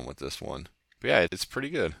I'm done with this one. But yeah, it's pretty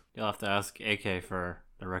good. You'll have to ask AK for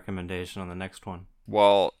the recommendation on the next one.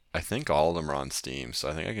 Well, I think all of them are on Steam, so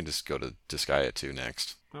I think I can just go to Disgaea 2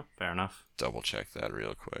 next. Oh, fair enough. Double check that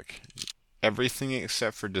real quick. Everything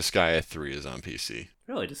except for Disgaea 3 is on PC.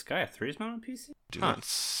 Really, Disgaea 3 is not on PC? Do not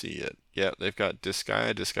see it. Yeah, they've got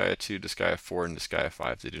Disgaea, Disgaea 2, Disgaea 4, and Disgaea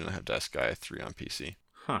 5. They do not have Disgaea 3 on PC.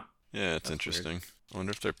 Huh. Yeah, it's That's interesting. weird. I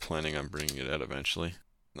wonder if they're planning on bringing it out eventually.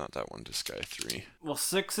 Not that one, Disgaea 3. Well,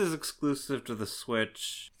 6 is exclusive to the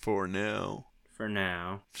Switch For now. for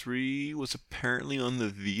now. 3 was apparently on the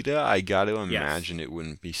Vita. I got to imagine it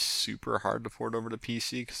wouldn't be super hard to port over to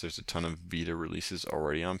PC because there's a ton of Vita releases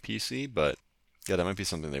already on PC. But yeah, that might be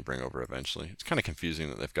something they bring over eventually. It's kind of confusing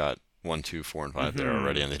that they've got 1, 2, 4, and 5 there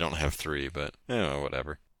already, and they don't have 3. But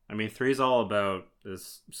whatever. I mean, 3 is all about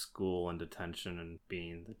this school and detention and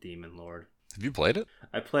being the demon lord. Have you played it?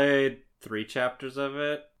 I played 3 chapters of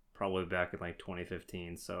it, probably back in like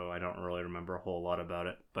 2015, so I don't really remember a whole lot about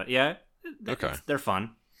it. But yeah, Okay. they're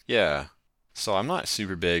fun. Yeah. So I'm not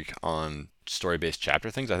super big on story-based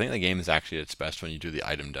chapter things. I think the game is actually at its best when you do the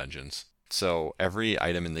item dungeons. So every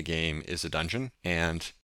item in the game is a dungeon,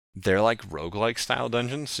 and they're like roguelike style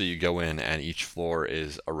dungeons. So you go in and each floor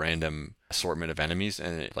is a random assortment of enemies,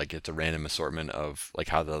 and it's a random assortment of like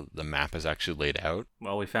how the map is actually laid out.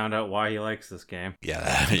 Well, we found out why he likes this game.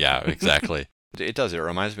 Yeah, yeah, exactly. It does. It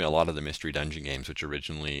reminds me a lot of the Mystery Dungeon games, which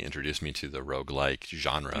originally introduced me to the roguelike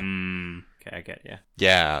genre. Okay, I get you.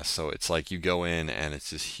 Yeah, so it's like you go in and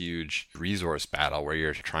it's this huge resource battle where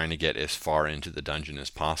you're trying to get as far into the dungeon as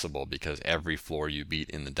possible because every floor you beat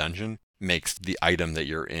in the dungeon makes the item that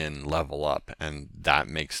you're in level up, and that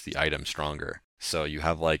makes the item stronger. So you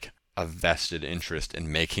have like a vested interest in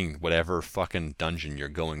making whatever fucking dungeon you're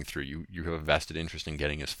going through. You have a vested interest in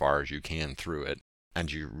getting as far as you can through it. And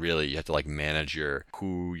you have to like manage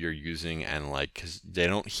who you're using, and like, cause they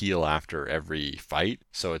don't heal after every fight.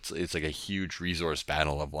 So it's like a huge resource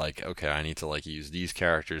battle of like, okay, I need to like use these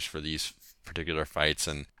characters for these particular fights,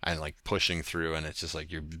 and like pushing through, and it's just like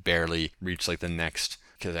you barely reach like the next,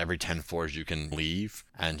 because every 10 floors you can leave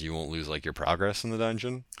and you won't lose like your progress in the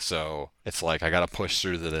dungeon. So it's like I gotta push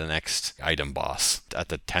through to the next item boss at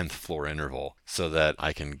the 10th floor interval so that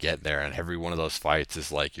I can get there. And every one of those fights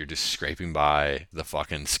is like you're just scraping by the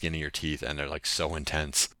fucking skin of your teeth, and they're like so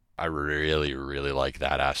intense. I really, really like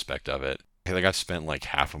that aspect of it. Like I've spent like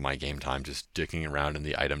half of my game time just dicking around in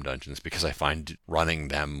the item dungeons because I find running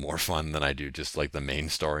them more fun than I do just like the main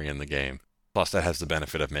story in the game. Plus, that has the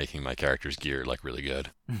benefit of making my character's gear like really good.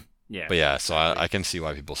 Yeah. But yeah, so I can see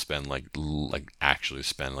why people spend actually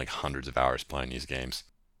spend like hundreds of hours playing these games.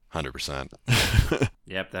 100%.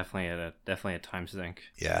 Yep, definitely a time sink.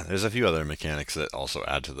 Yeah, there's a few other mechanics that also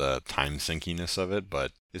add to the time sinkiness of it,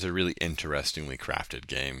 but it's a really interestingly crafted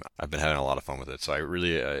game. I've been having a lot of fun with it, so I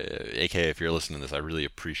really, AK, if you're listening to this, I really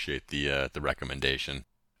appreciate the recommendation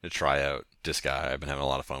to try out Disgaea. I've been having a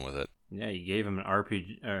lot of fun with it. Yeah, you gave him an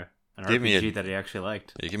RPG, Give me that he actually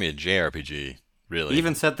liked. You give me a JRPG, really. He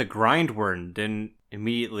even said the grind word and didn't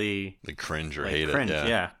immediately like cringe or like, hate cringe, it.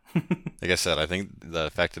 Yeah. Like I said, I think the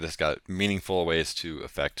fact that it's got meaningful ways to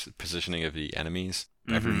affect positioning of the enemies.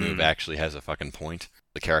 Every move actually has a fucking point.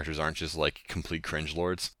 The characters aren't just like complete cringe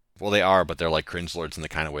lords. Well, they are, but they're like cringe lords in the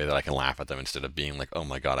kind of way that I can laugh at them instead of being like, oh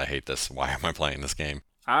my god, I hate this. Why am I playing this game?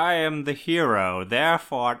 I am the hero,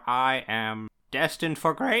 therefore I am destined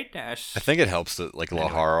for greatness. I think it helps that like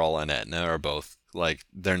Laharl and Etna are both like,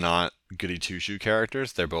 they're not goody two-shoe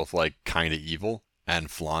characters. They're both like kind of evil.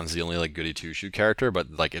 And Flawn's the only like goody two-shoe character,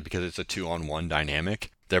 but like because it's a 2-on-1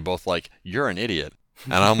 dynamic, they're both like, you're an idiot.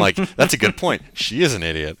 And I'm like, that's a good point. She is an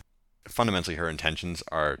idiot. Fundamentally, her intentions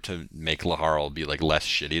are to make Laharl be like less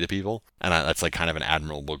shitty to people, and that's like kind of an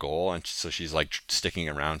admirable goal. And so she's like sticking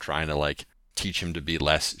around trying to like teach him to be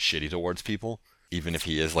less shitty towards people, even if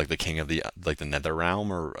he is like the king of the like the Nether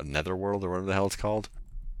Realm or Netherworld or whatever the hell it's called.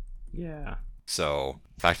 Yeah. So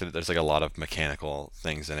the fact that there's like a lot of mechanical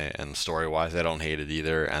things in it, and story-wise, I don't hate it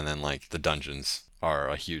either. And then like the dungeons are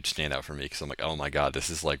a huge standout for me because I'm like, oh my god, this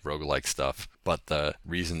is like roguelike stuff. But the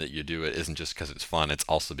reason that you do it isn't just because it's fun, it's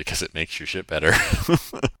also because it makes your shit better.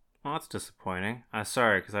 Well, that's disappointing.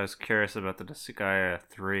 Sorry, because I was curious about the Disgaea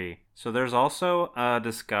 3. So there's also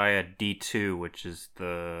Disgaea D2, which is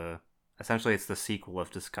essentially it's the sequel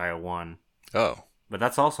of Disgaea 1. Oh. But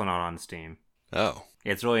that's also not on Steam. Oh.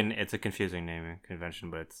 It's a confusing naming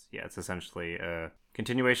convention, but it's essentially a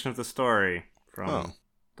continuation of the story from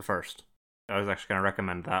the first. I was actually going to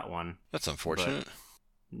recommend that one. That's unfortunate.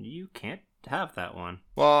 You can't have that one.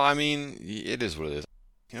 Well, I mean, it is what it is.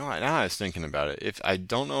 You know, now I was thinking about it. If I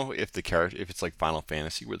don't know if it's like Final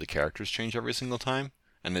Fantasy where the characters change every single time,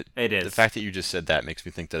 and it is. The fact that you just said that makes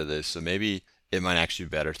me think that it is. So maybe it might actually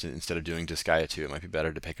be better to, instead of doing Disgaea 2, it might be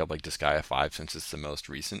better to pick up like Disgaea 5 since it's the most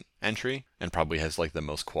recent entry and probably has like the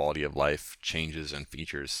most quality of life changes and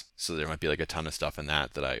features. So there might be like a ton of stuff in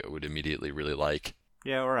that I would immediately really like.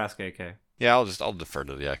 Yeah, or ask AK. Yeah, I'll defer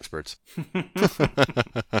to the experts.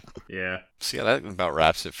 Yeah. So yeah, that about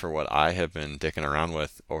wraps it for what I have been dicking around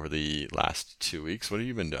with over the last 2 weeks. What have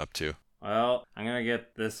you been up to? Well, I'm going to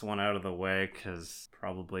get this one out of the way because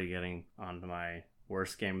probably getting onto my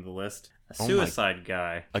worst game of the list. Suicide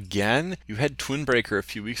Guy. Again? You had Twin Breaker a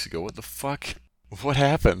few weeks ago. What the fuck? What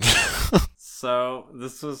happened? So,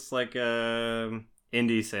 this was like a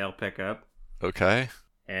indie sale pickup. Okay.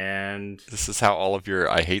 And this is how all of your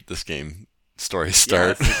I hate this game stories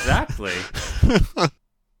start. Yes, exactly.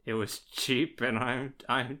 It was cheap, and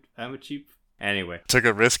I'm a cheap. Anyway, took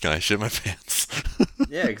a risk and I shit my pants.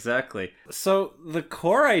 Yeah, exactly. So the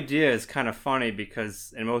core idea is kind of funny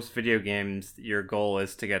because in most video games, your goal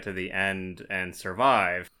is to get to the end and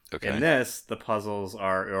survive. Okay. In this, the puzzles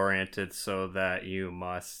are oriented so that you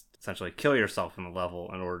must essentially kill yourself in the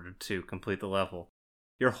level in order to complete the level.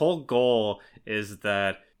 Your whole goal is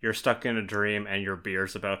that you're stuck in a dream and your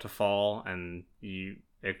beer's about to fall, and you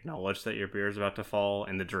acknowledge that your beer's about to fall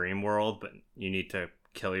in the dream world, but you need to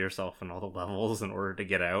kill yourself in all the levels in order to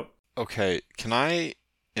get out. Okay, can I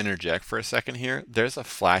interject for a second here? There's a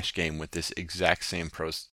Flash game with this exact same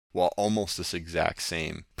almost this exact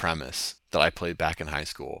same premise that I played back in high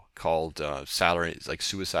school called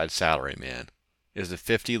Suicide Salaryman. It was a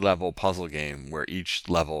 50-level puzzle game where each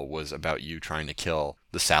level was about you trying to kill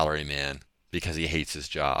the salaryman because he hates his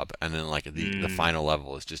job, and then like the final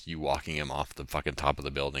level is just you walking him off the fucking top of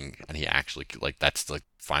the building, and he actually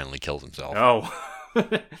finally kills himself. Oh.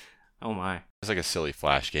 Oh my. It's like a silly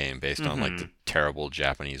Flash game based on like the terrible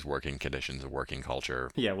Japanese working conditions of working culture.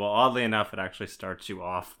 Yeah, well, oddly enough, it actually starts you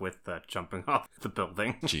off with jumping off the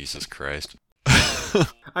building. Jesus Christ.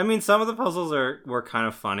 I mean, some of the puzzles were kind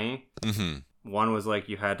of funny. Mm-hmm. One was like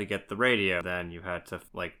you had to get the radio, then you had to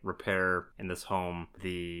like repair in this home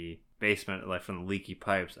the basement like from the leaky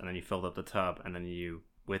pipes, and then you filled up the tub, and then you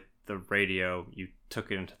with the radio you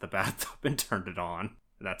took it into the bathtub and turned it on.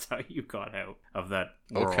 That's how you got out of that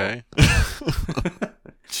world. Okay.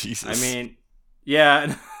 Jesus. I mean,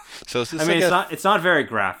 yeah. So is this it's not very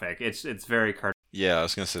graphic. It's very cartoon. Yeah, I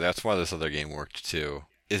was gonna say that's why this other game worked too.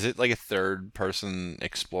 Is it like a third-person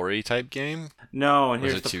explory type game? No, and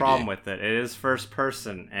here's the 2D? problem with it. It is first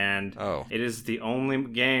person, and it is the only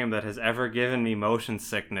game that has ever given me motion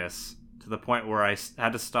sickness to the point where I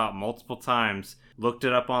had to stop multiple times, looked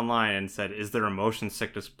it up online, and said, is there a motion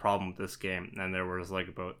sickness problem with this game? And there was like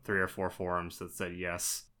about 3 or 4 forums that said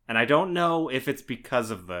yes. And I don't know if it's because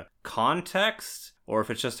of the context, or if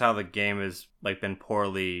it's just how the game has like been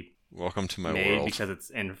poorly Welcome to my made world. because it's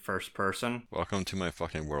in first person. Welcome to my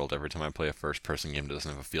fucking world. Every time I play a first-person game, it doesn't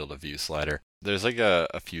have a field of view slider. There's like a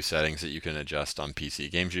few settings that you can adjust on PC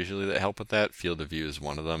games usually that help with that. Field of view is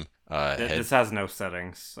one of them. This has no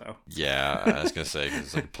settings, so... Yeah, I was going to say, 'cause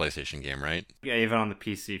it's like a PlayStation game, right? Yeah, even on the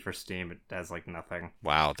PC for Steam, it has like nothing.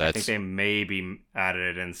 Wow, I think they maybe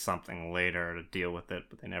added it in something later to deal with it,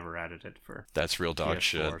 but they never added it for That's real dog PS4,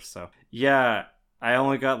 shit. So, yeah... I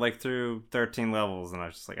only got like through 13 levels, and I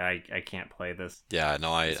was just like, I can't play this. Yeah,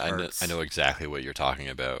 no, I know exactly what you're talking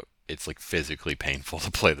about. It's like physically painful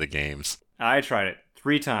to play the games. I tried it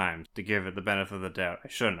 3 times to give it the benefit of the doubt. I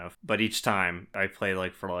shouldn't have, but each time I played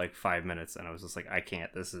like for like 5 minutes, and I was just like, I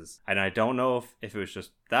can't. And I don't know if it was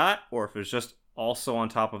just that, or if it was just also on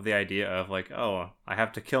top of the idea of like, oh, I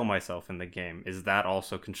have to kill myself in the game. Is that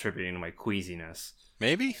also contributing to my queasiness?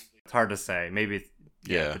 Maybe. It's hard to say. Maybe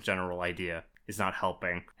yeah. The general idea is not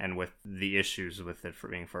helping, and with the issues with it for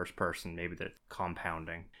being first person, maybe they're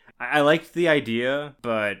compounding. I liked the idea,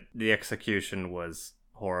 but the execution was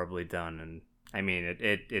horribly done, and I mean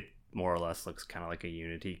it more or less looks kind of like a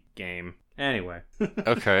Unity game. Anyway.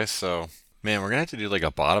 Okay, so man, we're gonna have to do like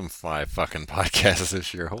a bottom 5 fucking podcasts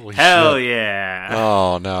this year. Holy hell shit. Yeah.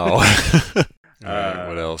 Oh no. Alright,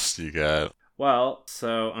 what else do you got? Well,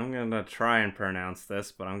 so I'm gonna try and pronounce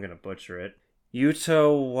this, but I'm gonna butcher it.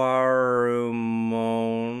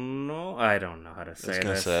 Utawarumono? I don't know how to I was say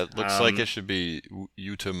gonna this. say, it looks like it should be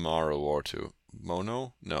Utamaru Ortu.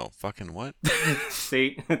 Mono? No, fucking what?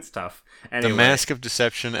 See, it's tough. Anyway, The Mask of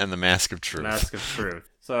Deception and the Mask of Truth. Mask of Truth.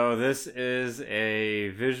 So this is a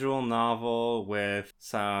visual novel with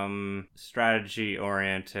some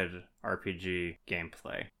strategy-oriented RPG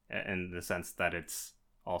gameplay, in the sense that it's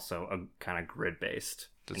also a kind of grid-based.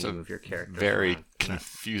 That's and a you move your characters very around.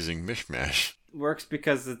 confusing mishmash. Works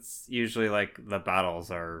because it's usually like the battles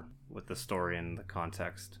are with the story and the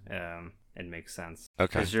context. It makes sense.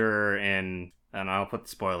 Okay. Because you're in, and I'll put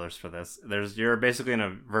spoilers for this. You're basically in a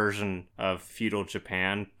version of feudal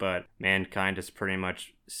Japan, but mankind has pretty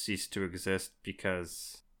much ceased to exist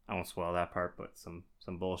because I won't spoil that part, but some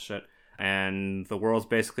bullshit. And the world's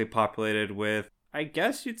basically populated with, I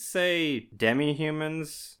guess you'd say,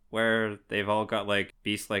 demi-humans, where they've all got like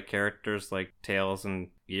beast-like characters like tails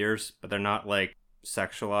and ears, but they're not like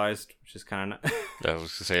sexualized, which is kind of I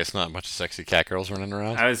was gonna say, it's not a bunch of sexy cat girls running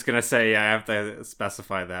around. I was gonna say, yeah, I have to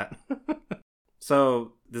specify that.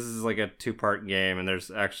 So this is like a 2-part game, and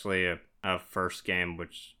there's actually a first game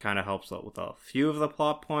which kind of helps out with a few of the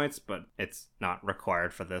plot points, but it's not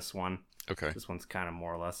required for this one. Okay. This one's kind of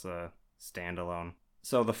more or less a standalone.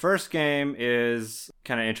 So the first game is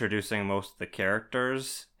kind of introducing most of the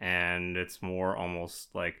characters, and it's more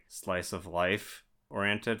almost like slice of life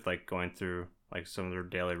oriented, like going through like some of their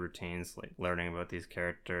daily routines, like learning about these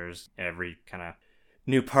characters. Every kind of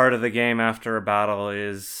new part of the game after a battle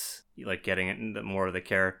is like getting into more of the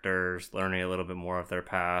characters, learning a little bit more of their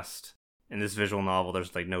past. In this visual novel,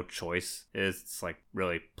 there's like no choice. It's like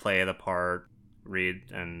really play the part, read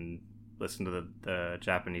and listen to the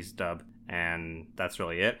Japanese dub, and that's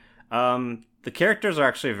really it. The characters are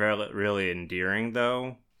actually really endearing,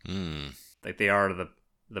 though. Like they are the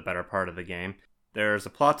better part of the game. There's a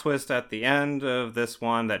plot twist at the end of this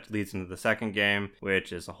one that leads into the second game,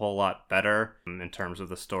 which is a whole lot better in terms of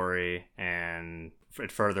the story, and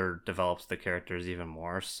it further develops the characters even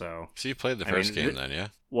more. So you played the first game then, yeah?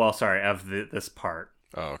 Well, sorry, of this part.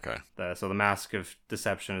 Oh, okay. So the Mask of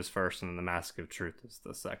Deception is first, and then the Mask of Truth is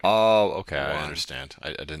the second. Oh, okay, I one. understand.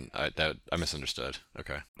 I misunderstood.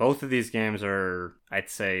 Okay. Both of these games are, I'd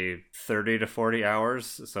say, 30 to 40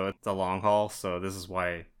 hours, so it's a long haul. So this is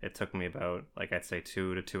why it took me about, like, I'd say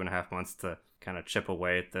 2 to 2.5 months to kind of chip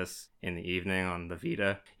away at this in the evening on the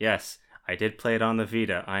Vita. Yes, I did play it on the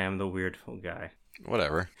Vita. I am the weird guy.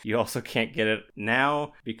 Whatever. You also can't get it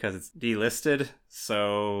now because it's delisted,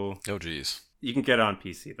 so Oh, geez. you can get it on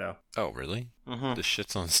PC, though. Oh, really? Mm-hmm. This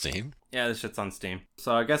shit's on Steam? Yeah, this shit's on Steam.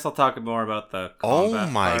 So I guess I'll talk more about the Oh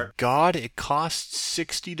combat my part. god, it costs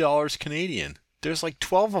 $60 Canadian. There's like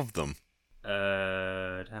 12 of them.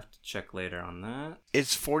 I'd have to check later on that.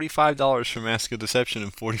 It's $45 for Mask of Deception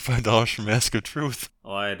and $45 for Mask of Truth.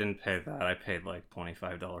 Well, I didn't pay that. I paid like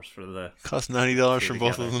 $25 for the... Costs $90 for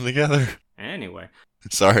both of them together. Anyway.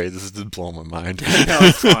 Sorry, this is just blowing my mind. No,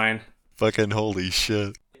 it's fine. Fucking holy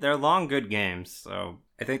shit. They're long, good games, so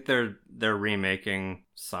I think they're remaking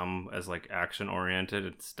some as like action-oriented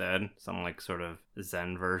instead. Some like sort of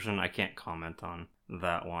Zen version. I can't comment on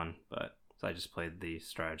that one, but I just played the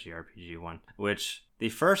strategy RPG one, which the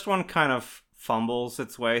first one kind of fumbles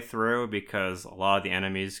its way through because a lot of the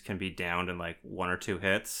enemies can be downed in like 1 or 2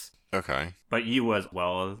 hits. Okay. But you as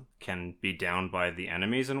well can be downed by the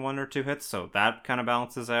enemies in 1 or 2 hits, so that kind of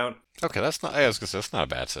balances out. Okay, I was gonna say, that's not a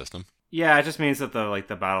bad system. Yeah, it just means that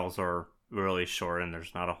the battles are really short and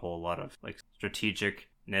there's not a whole lot of like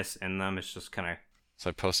strategicness in them. It's just kind of... So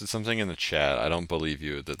I posted something in the chat. I don't believe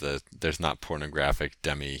you that there's not pornographic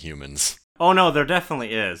demi-humans. Oh no, there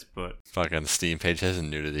definitely is, but Fucking Steam page has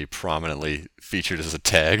nudity prominently featured as a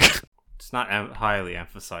tag. it's not highly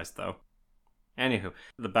emphasized though. Anywho,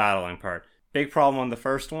 the battling part. Big problem on the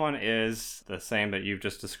first one is the same that you've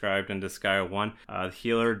just described in Disgaea 1. The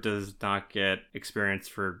healer does not get experience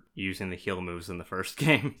for using the heal moves in the first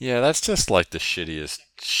game. Yeah, that's just like the shittiest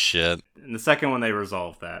shit. In the second one, they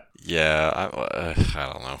resolved that. Yeah, I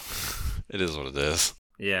don't know. It is what it is.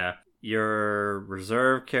 Yeah. Your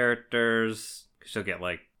reserve characters, you'll get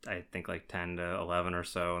like, I think like 10 to 11 or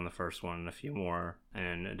so in the first one, and a few more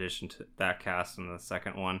in addition to that cast in the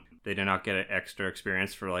second one. They do not get extra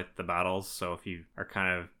experience for like the battles, so if you are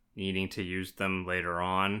kind of needing to use them later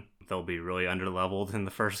on, they'll be really underleveled in the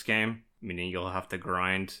first game, meaning you'll have to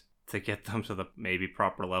grind to get them to the maybe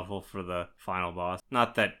proper level for the final boss.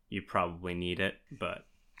 Not that you probably need it, but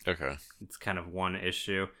Okay. it's kind of one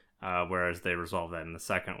issue. whereas they resolve that in the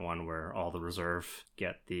second one where all the reserve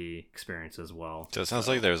get the experience as well. So it sounds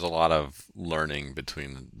like there's a lot of learning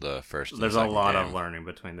between the first and There's a second lot game. of learning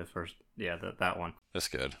between the first, that one. That's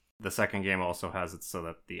good. The second game also has it so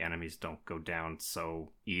that the enemies don't go down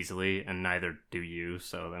so easily, and neither do you.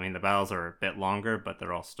 So, I mean, the battles are a bit longer, but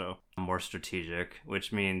they're also more strategic,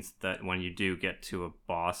 which means that when you do get to a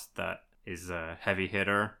boss that is a heavy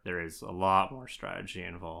hitter, there is a lot more strategy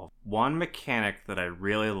involved. One mechanic that I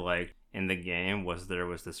really liked in the game was there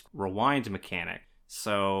was this rewind mechanic.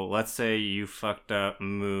 So let's say you fucked up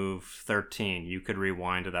move 13. You could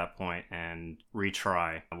rewind to that point and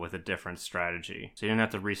retry with a different strategy. So you didn't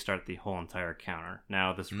have to restart the whole entire counter.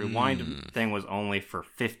 Now, this rewind thing was only for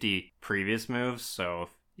 50 previous moves. So if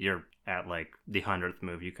you're at like the 100th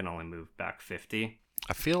move, you can only move back 50.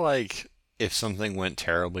 I feel like if something went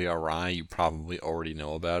terribly awry, you probably already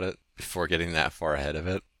know about it before getting that far ahead of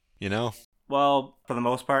it, you know? Well, for the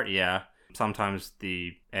most part, yeah. Sometimes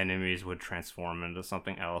the enemies would transform into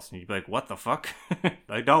something else, and you'd be like, what the fuck?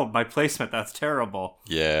 Like, no, my placement, that's terrible.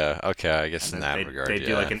 Yeah, okay, I guess in that regard, they yeah.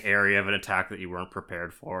 do like an area of an attack that you weren't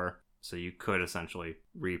prepared for, so you could essentially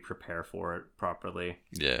re-prepare for it properly.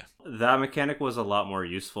 Yeah. That mechanic was a lot more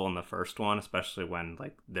useful in the first one, especially when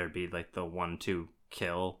like there'd be like the 1-2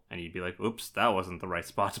 kill, and you'd be like, oops, that wasn't the right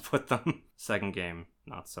spot to put them. Second game,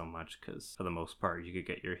 not so much, because for the most part, you could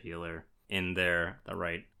get your healer in there at the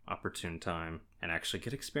right opportune time and actually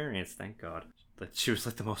get experience. Thank God. That she was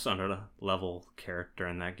like the most under level character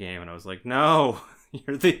in that game, and I was like, no,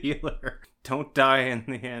 you're the healer. Don't die in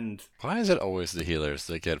the end. Why is it always the healers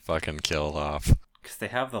that get fucking killed off? Because they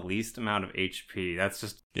have the least amount of HP. That's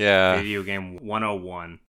just Yeah. video game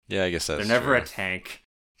 101. Yeah, I guess that's They're never true. a tank.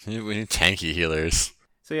 We need tanky healers.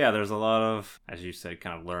 So yeah, there's a lot of, as you said,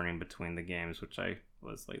 kind of learning between the games, which I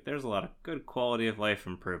was like, there's a lot of good quality of life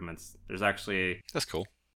improvements. There's actually That's cool.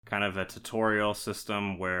 kind of a tutorial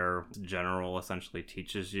system where General essentially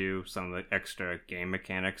teaches you some of the extra game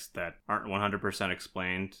mechanics that aren't 100%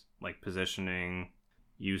 explained, like positioning,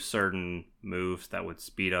 use certain moves that would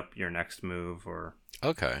speed up your next move or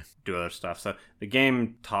Okay. do other stuff. So the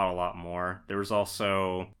game taught a lot more. There was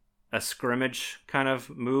also a scrimmage kind of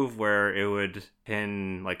move where it would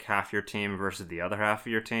pin like half your team versus the other half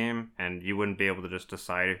of your team, and you wouldn't be able to just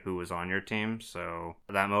decide who was on your team. So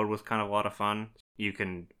that mode was kind of a lot of fun. You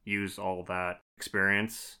can use all that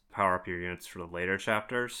experience, power up your units for the later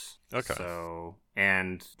chapters. Okay. So,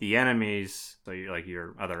 and the enemies, so you like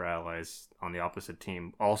your other allies on the opposite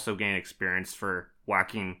team, also gain experience for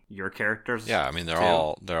whacking your characters. Yeah, I mean they're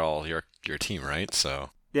too. all your team, right?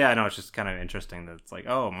 So Yeah, no, it's just kind of interesting that it's like,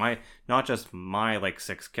 oh, not just my like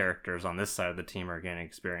 6 characters on this side of the team are gaining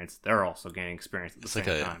experience, they're also gaining experience at the it's same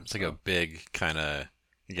like time. it's like a big kind of,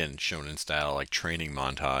 again, shonen style like training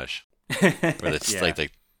montage where it's Yeah. like the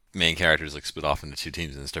main characters like split off into two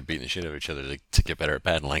teams and start beating the shit out of each other to get better at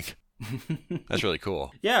battling. That's really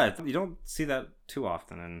cool. Yeah, you don't see that too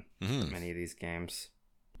often in Mhm. many of these games.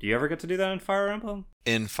 Do you ever get to do that in Fire Emblem?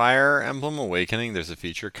 In Fire Emblem Awakening, there's a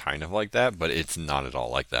feature kind of like that, but it's not at all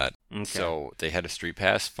like that. Okay. So they had a Street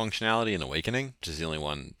Pass functionality in Awakening, which is the only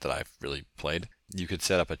one that I've really played. You could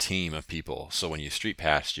set up a team of people. So when you Street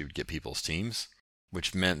Passed, you'd get people's teams,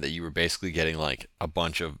 which meant that you were basically getting like a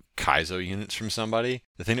bunch of Kaizo units from somebody.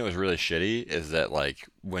 The thing that was really shitty is that like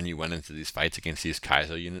when you went into these fights against these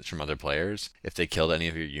Kaizo units from other players, if they killed any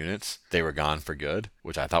of your units, they were gone for good,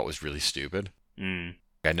 which I thought was really stupid. Mm.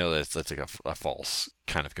 I know that's like a false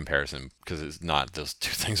kind of comparison because it's not, those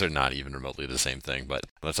two things are not even remotely the same thing, but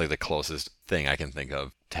that's like the closest thing I can think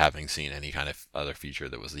of to having seen any kind of other feature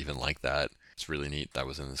that was even like that. It's really neat that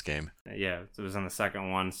was in this game. Yeah, it was in the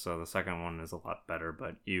second one, so the second one is a lot better,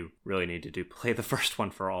 but you really need to play the first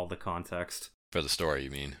one for all the context. For the story,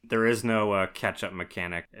 you mean? There is no catch-up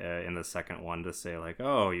mechanic in the second one to say like,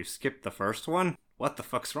 oh, you skipped the first one? What the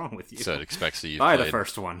fuck's wrong with you? So it expects that you've Buy played... the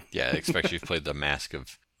first one. Yeah, it expects you've played the Mask of...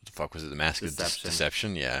 What the fuck was it? The Mask of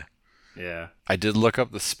Deception? Yeah. Yeah. I did look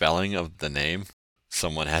up the spelling of the name.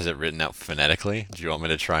 Someone has it written out phonetically. Do you want me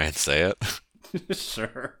to try and say it?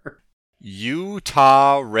 Sure.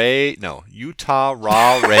 Utah Ray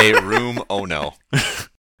Room Ono.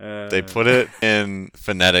 They put it in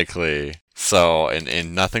phonetically, so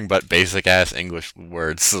in nothing but basic ass English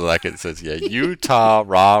words. So like it says, yeah, Utah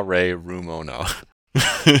Ray Room Ono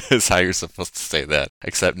is how you're supposed to say that,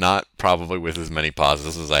 except not probably with as many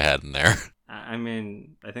pauses as I had in there. I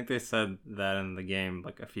mean, I think they said that in the game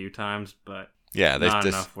like a few times, but Yeah, not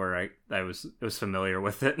enough where I was familiar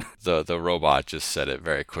with it. the robot just said it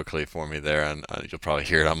very quickly for me there, and you'll probably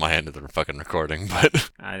hear it on my end of the fucking recording, but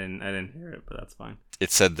I didn't hear it, but that's fine.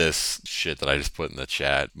 it said this shit that I just put in the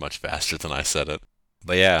chat much faster than I said it.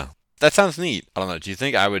 But yeah, that sounds neat. I don't know. Do you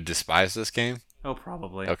think I would despise this game? Oh,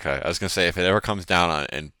 probably. Okay, I was gonna say if it ever comes down on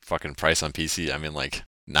in fucking price on PC, I mean like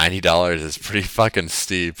 $90 is pretty fucking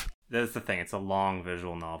steep. That's the thing. It's a long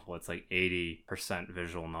visual novel. It's like 80%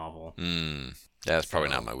 visual novel. Yeah, that's probably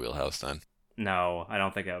not my wheelhouse then. No, I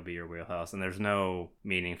don't think that would be your wheelhouse. And there's no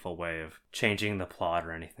meaningful way of changing the plot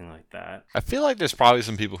or anything like that. I feel like there's probably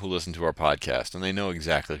some people who listen to our podcast and they know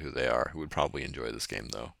exactly who they are who would probably enjoy this game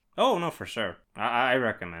though. Oh, no, for sure. I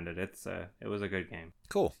recommend it. It was a good game.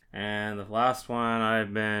 Cool. And the last one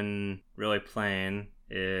I've been really playing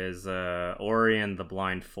is Ori and the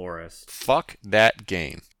Blind Forest. Fuck that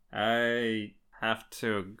game. I have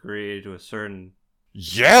to agree to a certain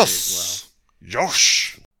Yes!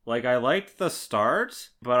 Yosh! Like, I liked the start,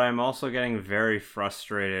 but I'm also getting very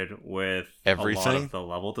frustrated with a lot Everything? of the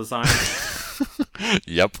level design.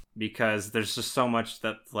 Yep. Because there's just so much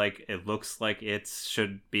that, like, it looks like it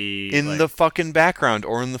should be In like, the fucking background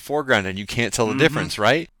or in the foreground, and you can't tell the Mhm. difference,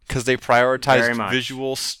 right? Because they Very prioritized much.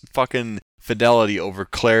 visual fucking fidelity over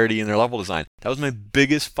clarity in their level design. That was my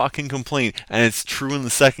biggest fucking complaint, and it's true in the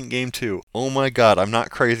second game too. Oh my god, I'm not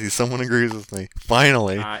crazy. Someone agrees with me.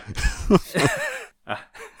 Finally. I-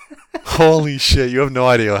 Holy shit, you have no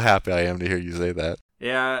idea how happy I am to hear you say that.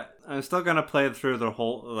 Yeah, I'm still gonna play through the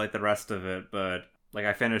whole, like, the rest of it, but, like,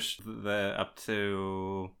 I finished up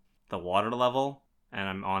to the water level,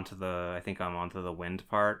 and I think I'm onto the wind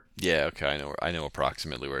part. Yeah, okay, I know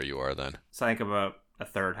approximately where you are then. So I think about a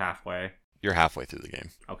third halfway. You're halfway through the game.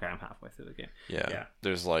 Okay, I'm halfway through the game. Yeah. Yeah.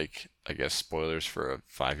 There's like, I guess, spoilers for a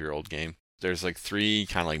 5-year-old game. There's like 3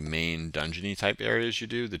 kind of like main dungeony type areas you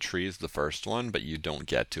do. The tree is the first one, but you don't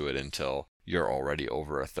get to it until you're already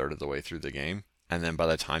over a third of the way through the game. And then by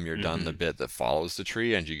the time you're done the bit that follows the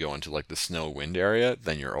tree and you go into like the snow wind area,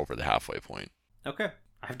 then you're over the halfway point. Okay.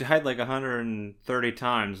 I've died like 130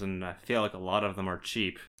 times, and I feel like a lot of them are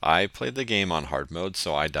cheap. I played the game on hard mode,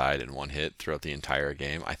 so I died in one hit throughout the entire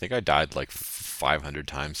game. I think I died like 500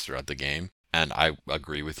 times throughout the game. And I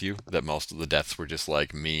agree with you that most of the deaths were just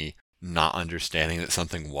like me not understanding that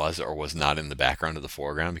something was or was not in the background or the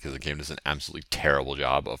foreground, because the game does an absolutely terrible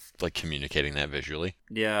job of like communicating that visually.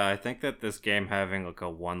 Yeah, I think that this game having like a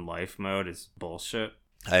one life mode is bullshit.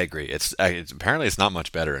 I agree. It's apparently it's not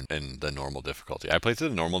much better in the normal difficulty. I played through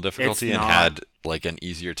the normal difficulty It's and not. had like an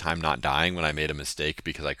easier time not dying when I made a mistake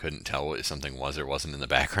because I couldn't tell what something was or wasn't in the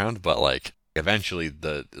background. But like eventually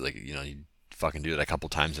you fucking do it a couple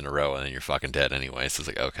times in a row and then you're fucking dead anyway. So it's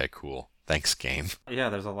like, okay, cool. Thanks, game. Yeah,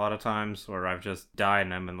 there's a lot of times where I've just died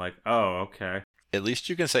and I've been like, oh, okay. At least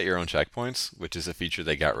you can set your own checkpoints, which is a feature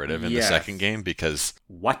they got rid of in the Yes. second game because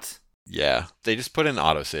What? yeah, they just put in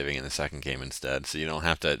autosaving in the second game instead, so you don't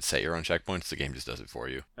have to set your own checkpoints. The game just does it for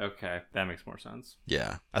you. Okay, that makes more sense.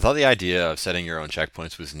 Yeah. I thought the idea of setting your own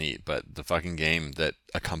checkpoints was neat, but the fucking game that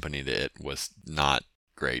accompanied it was not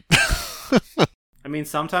great. I mean,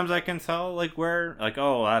 sometimes I can tell, like, where, like,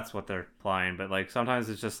 oh, that's what they're implying, but, like, sometimes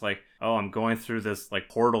it's just like, oh, I'm going through this, like,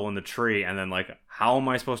 portal in the tree, and then, like, how am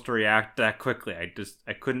I supposed to react that quickly?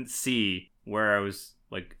 I couldn't see where I was,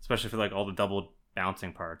 like, especially for, like, all the double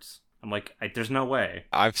bouncing parts. I'm like, there's no way.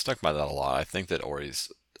 I've stuck by that a lot. I think that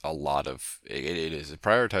Ori's a lot of it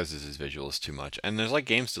prioritizes his visuals too much, and there's like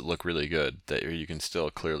games that look really good that you can still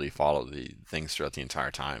clearly follow the things throughout the entire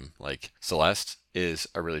time. Like Celeste is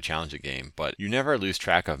a really challenging game, but you never lose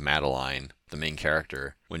track of Madeline, the main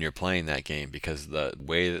character, when you're playing that game, because the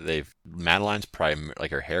way that Madeline's like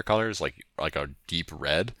her hair color is like a deep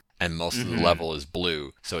red, and most of the level is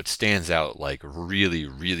blue, so it stands out like really,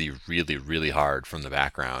 really, really, really hard from the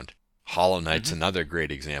background. Hollow Knight's another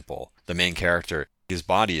great example. The main character, his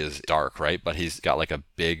body is dark, right? But he's got like a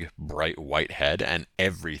big, bright white head, and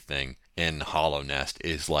everything in Hollow Nest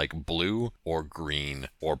is like blue or green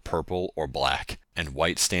or purple or black. And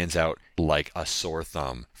white stands out like a sore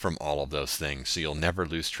thumb from all of those things. So you'll never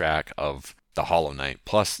lose track of the Hollow Knight.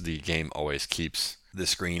 Plus, the game always keeps the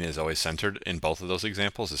screen is always centered in both of those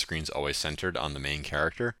examples. The screen's always centered on the main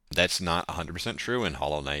character. That's not 100% true in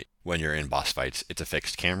Hollow Knight. When you're in boss fights, it's a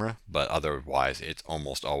fixed camera, but otherwise, it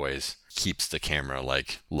almost always keeps the camera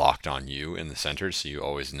like locked on you in the center, so you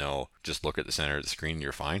always know, just look at the center of the screen,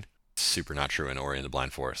 you're fine. It's super not true in Ori and the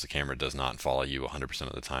Blind Forest. The camera does not follow you 100%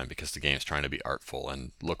 of the time because the game's trying to be artful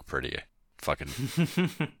and look pretty. Fucking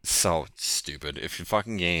so stupid. If your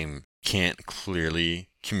fucking game can't clearly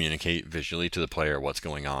communicate visually to the player what's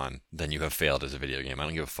going on, then you have failed as a video game. I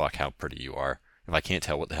don't give a fuck how pretty you are. If I can't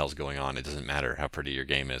tell what the hell's going on, it doesn't matter how pretty your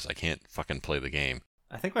game is. I can't fucking play the game.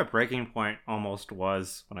 I think my breaking point almost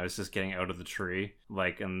was when I was just getting out of the tree,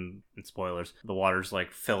 like, in spoilers, the water's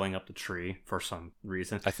like filling up the tree for some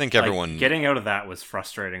reason. I think Like, everyone getting out of that was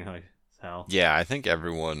frustrating. Like, hell. Yeah, I think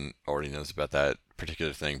everyone already knows about that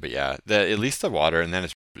particular thing. But yeah, at least the water and then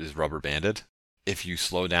is rubber banded. If you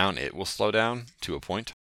slow down, it will slow down to a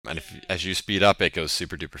point. And as you speed up, it goes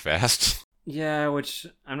super duper fast. Yeah, which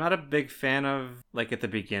I'm not a big fan of, like, at the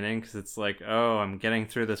beginning, because it's like, oh, I'm getting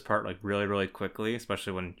through this part, like, really, really quickly,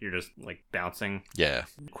 especially when you're just, like, bouncing Yeah.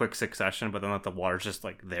 quick succession, but then like, the water's just,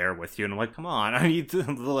 like, there with you, and I'm like, come on, I need a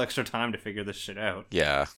little extra time to figure this shit out.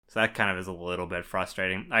 Yeah. So that kind of is a little bit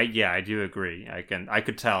frustrating. I do agree. I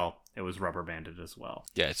could tell it was rubber banded as well.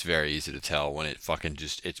 Yeah, it's very easy to tell when it fucking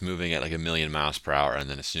it's moving at like 1,000,000 miles per hour, and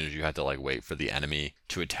then as soon as you have to like wait for the enemy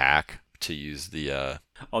to attack to use the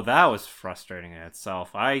Oh, that was frustrating in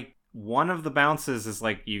itself. One of the bounces is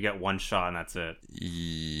like you get one shot and that's it.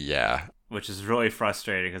 Yeah. Which is really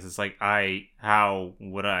frustrating because it's like how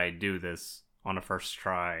would I do this on a first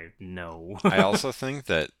try? No. I also think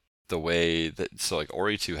that the way that so like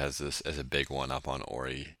Ori 2 has this as a big one up on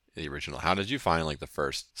Ori the original. How did you find like the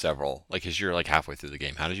first several? Like, as you're like halfway through the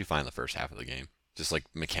game, how did you find the first half of the game? Just like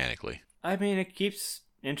mechanically. I mean, it keeps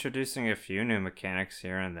introducing a few new mechanics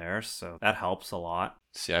here and there, so that helps a lot.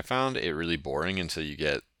 See, I found it really boring until you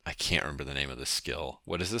get, I can't remember the name of the skill.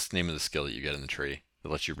 What is this name of the skill that you get in the tree that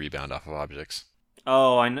lets you rebound off of objects?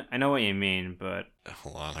 Oh, I know what you mean, but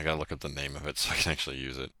Hold on, I gotta look up the name of it so I can actually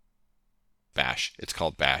use it. Bash. It's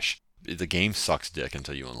called Bash. The game sucks dick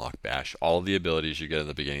until you unlock Bash. All of the abilities you get at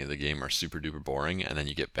the beginning of the game are super duper boring, and then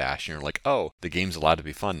you get Bash, and you're like, oh, the game's allowed to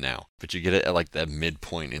be fun now. But you get it at like the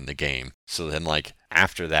midpoint in the game. So then, like,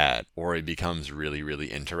 after that, Ori becomes really, really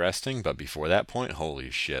interesting. But before that point, holy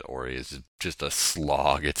shit, Ori is just a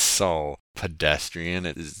slog. It's so pedestrian.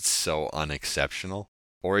 It is so unexceptional.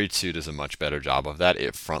 Ori 2 does a much better job of that.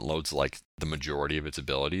 It front loads like the majority of its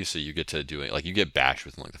abilities, so you get to do it like you get Bash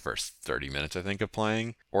within like the first 30 minutes, I think, of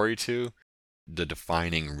playing Ori 2. The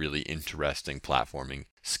defining, really interesting platforming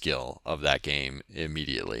skill of that game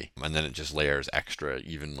immediately, and then it just layers extra,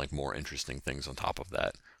 even like more interesting things on top of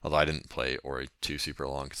that. Although I didn't play Ori 2 super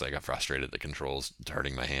long because I got frustrated at the controls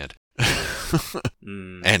hurting my hand.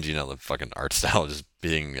 And you know, the fucking art style just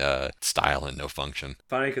being style and no function.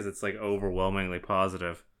 funny because it's like overwhelmingly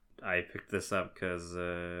positive. I picked this up because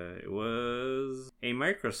it was a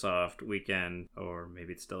Microsoft weekend, or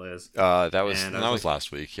maybe it still is. That was And that I was was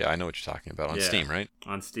last week. Yeah, I know what you're talking about on Yeah. Steam, right?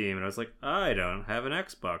 On Steam, and I was like, I don't have an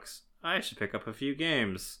Xbox. I should pick up a few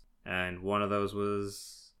games. And one of those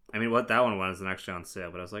was, I mean, what that one wasn't actually on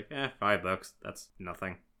sale, but I was like, $5, that's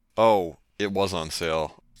nothing. Oh, it was on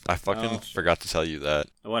sale. I fucking Oh. forgot to tell you that.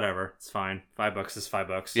 Whatever, it's fine. $5 is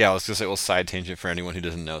 $5. Yeah, I was gonna say, well, side tangent for anyone who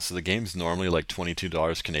doesn't know. So the game's normally like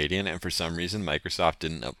 $22 Canadian, and for some reason Microsoft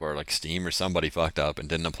didn't, or like Steam or somebody fucked up and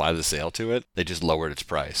didn't apply the sale to it. They just lowered its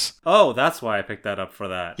price. Oh, that's why I picked that up for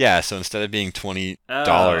that. Yeah, so instead of being $20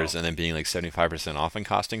 and then being like 75% off and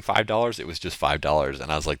costing $5, it was just $5,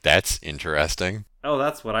 and I was like, that's interesting. Oh,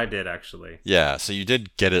 that's what I did actually. Yeah, so you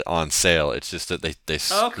did get it on sale. It's just that they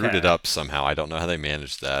screwed it Okay. up somehow. I don't know how they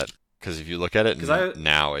managed that. Because if you look at it 'Cause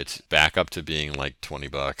now, it's back up to being like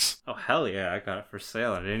 $20. Oh, hell yeah, I got it for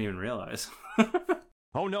sale. I didn't even realize.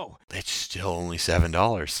 Oh no. It's still only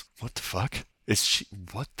 $7. What the fuck?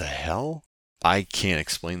 What the hell? I can't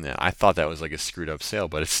explain that. I thought that was like a screwed up sale,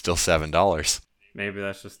 but it's still $7. Maybe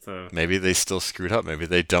that's just a... Maybe they still screwed up. Maybe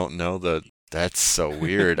they don't know the. That's so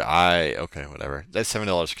weird. Okay, whatever. That's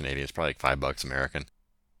 $7 Canadian. It's probably like $5 American.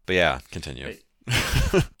 But yeah, continue. Wait.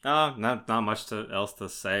 Not much else to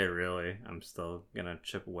say, really. I'm still gonna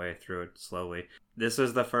chip away through it slowly. This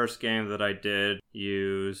is the first game that I did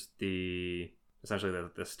use essentially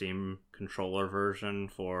the Steam controller version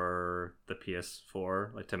for the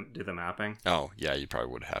PS4, like to do the mapping. Oh, yeah, you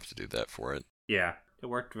probably would have to do that for it. Yeah, it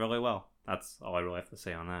worked really well. That's all I really have to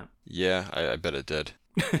say on that. Yeah, I bet it did.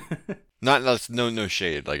 No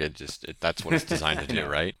shade. Like, that's what it's designed to I do, know.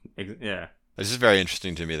 right? Yeah. It's just very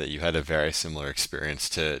interesting to me that you had a very similar experience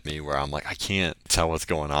to me where I'm like, I can't tell what's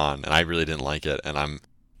going on, and I really didn't like it, and I'm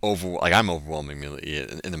overwhelmingly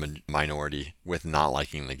in the minority with not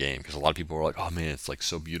liking the game, because a lot of people were like, oh man, it's like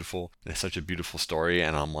so beautiful, and it's such a beautiful story,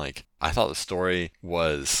 and I'm like, I thought the story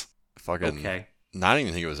was fucking... Okay. Not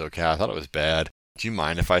even think it was okay, I thought it was bad. Do you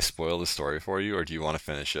mind if I spoil the story for you, or do you want to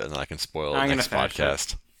finish it and then I can spoil it I'm next gonna finish it.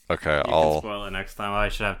 podcast? Okay, You can spoil it next time. I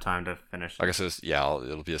should have time to finish it. I guess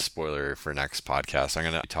it'll be a spoiler for next podcast. I'm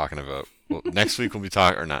gonna be talking about next week we'll be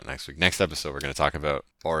talking, or not next week. Next episode we're gonna talk about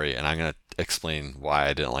Ori, and I'm gonna explain why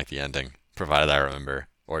I didn't like the ending, provided I remember.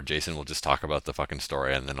 Or Jason will just talk about the fucking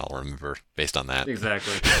story, and then I'll remember based on that.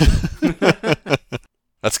 Exactly.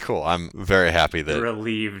 That's cool. I'm very happy that.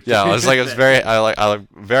 Relieved. Yeah, I'm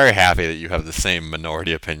very happy that you have the same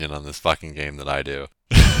minority opinion on this fucking game that I do.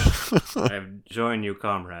 I've joined you,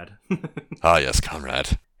 comrade. Ah, yes,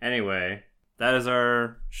 comrade. Anyway, that is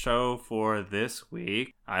our show for this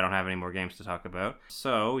week. I don't have any more games to talk about.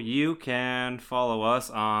 So you can follow us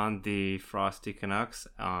on the Frosty Canucks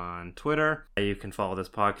on Twitter. You can follow this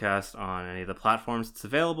podcast on any of the platforms it's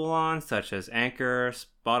available on, such as Anchor,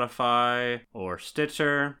 Spotify, or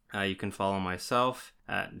Stitcher. You can follow myself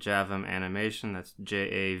at Javum Animation. That's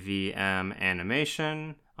JAVM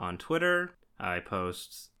Animation on Twitter. I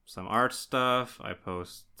post some art stuff. I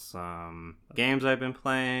post some games I've been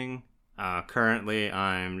playing. Currently,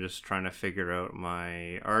 I'm just trying to figure out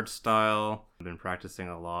my art style. I've been practicing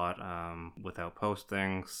a lot without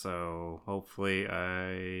posting, so hopefully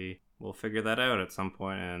I will figure that out at some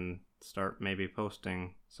point and start maybe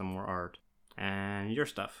posting some more art. And your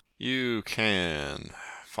stuff. You can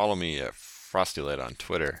follow me at FrostyLight on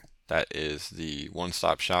Twitter. That is the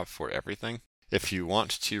one-stop shop for everything. If you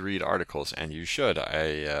want to read articles, and you should,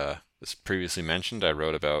 as previously mentioned, I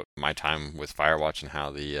wrote about my time with Firewatch and how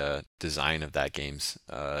the design of that game's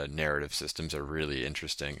narrative systems are really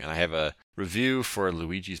interesting. And I have a review for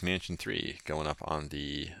Luigi's Mansion 3 going up on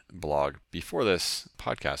the blog before this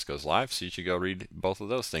podcast goes live, so you should go read both of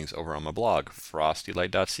those things over on my blog,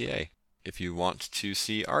 frostylight.ca. If you want to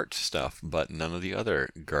see art stuff, but none of the other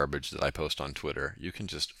garbage that I post on Twitter, you can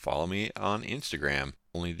just follow me on Instagram.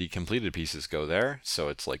 Only the completed pieces go there, so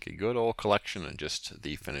it's like a good old collection of just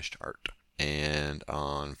the finished art. And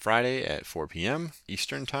on Friday at 4 p.m.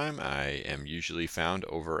 Eastern Time, I am usually found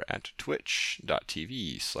over at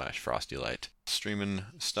twitch.tv/FrostyLight. Streaming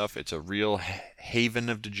stuff, it's a real haven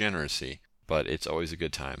of degeneracy, but it's always a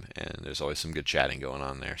good time, and there's always some good chatting going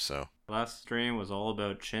on there, so... Last stream was all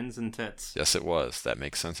about chins and tits. Yes, it was. That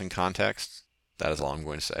makes sense in context. That is all I'm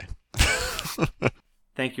going to say.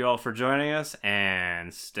 Thank you all for joining us,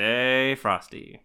 and stay frosty.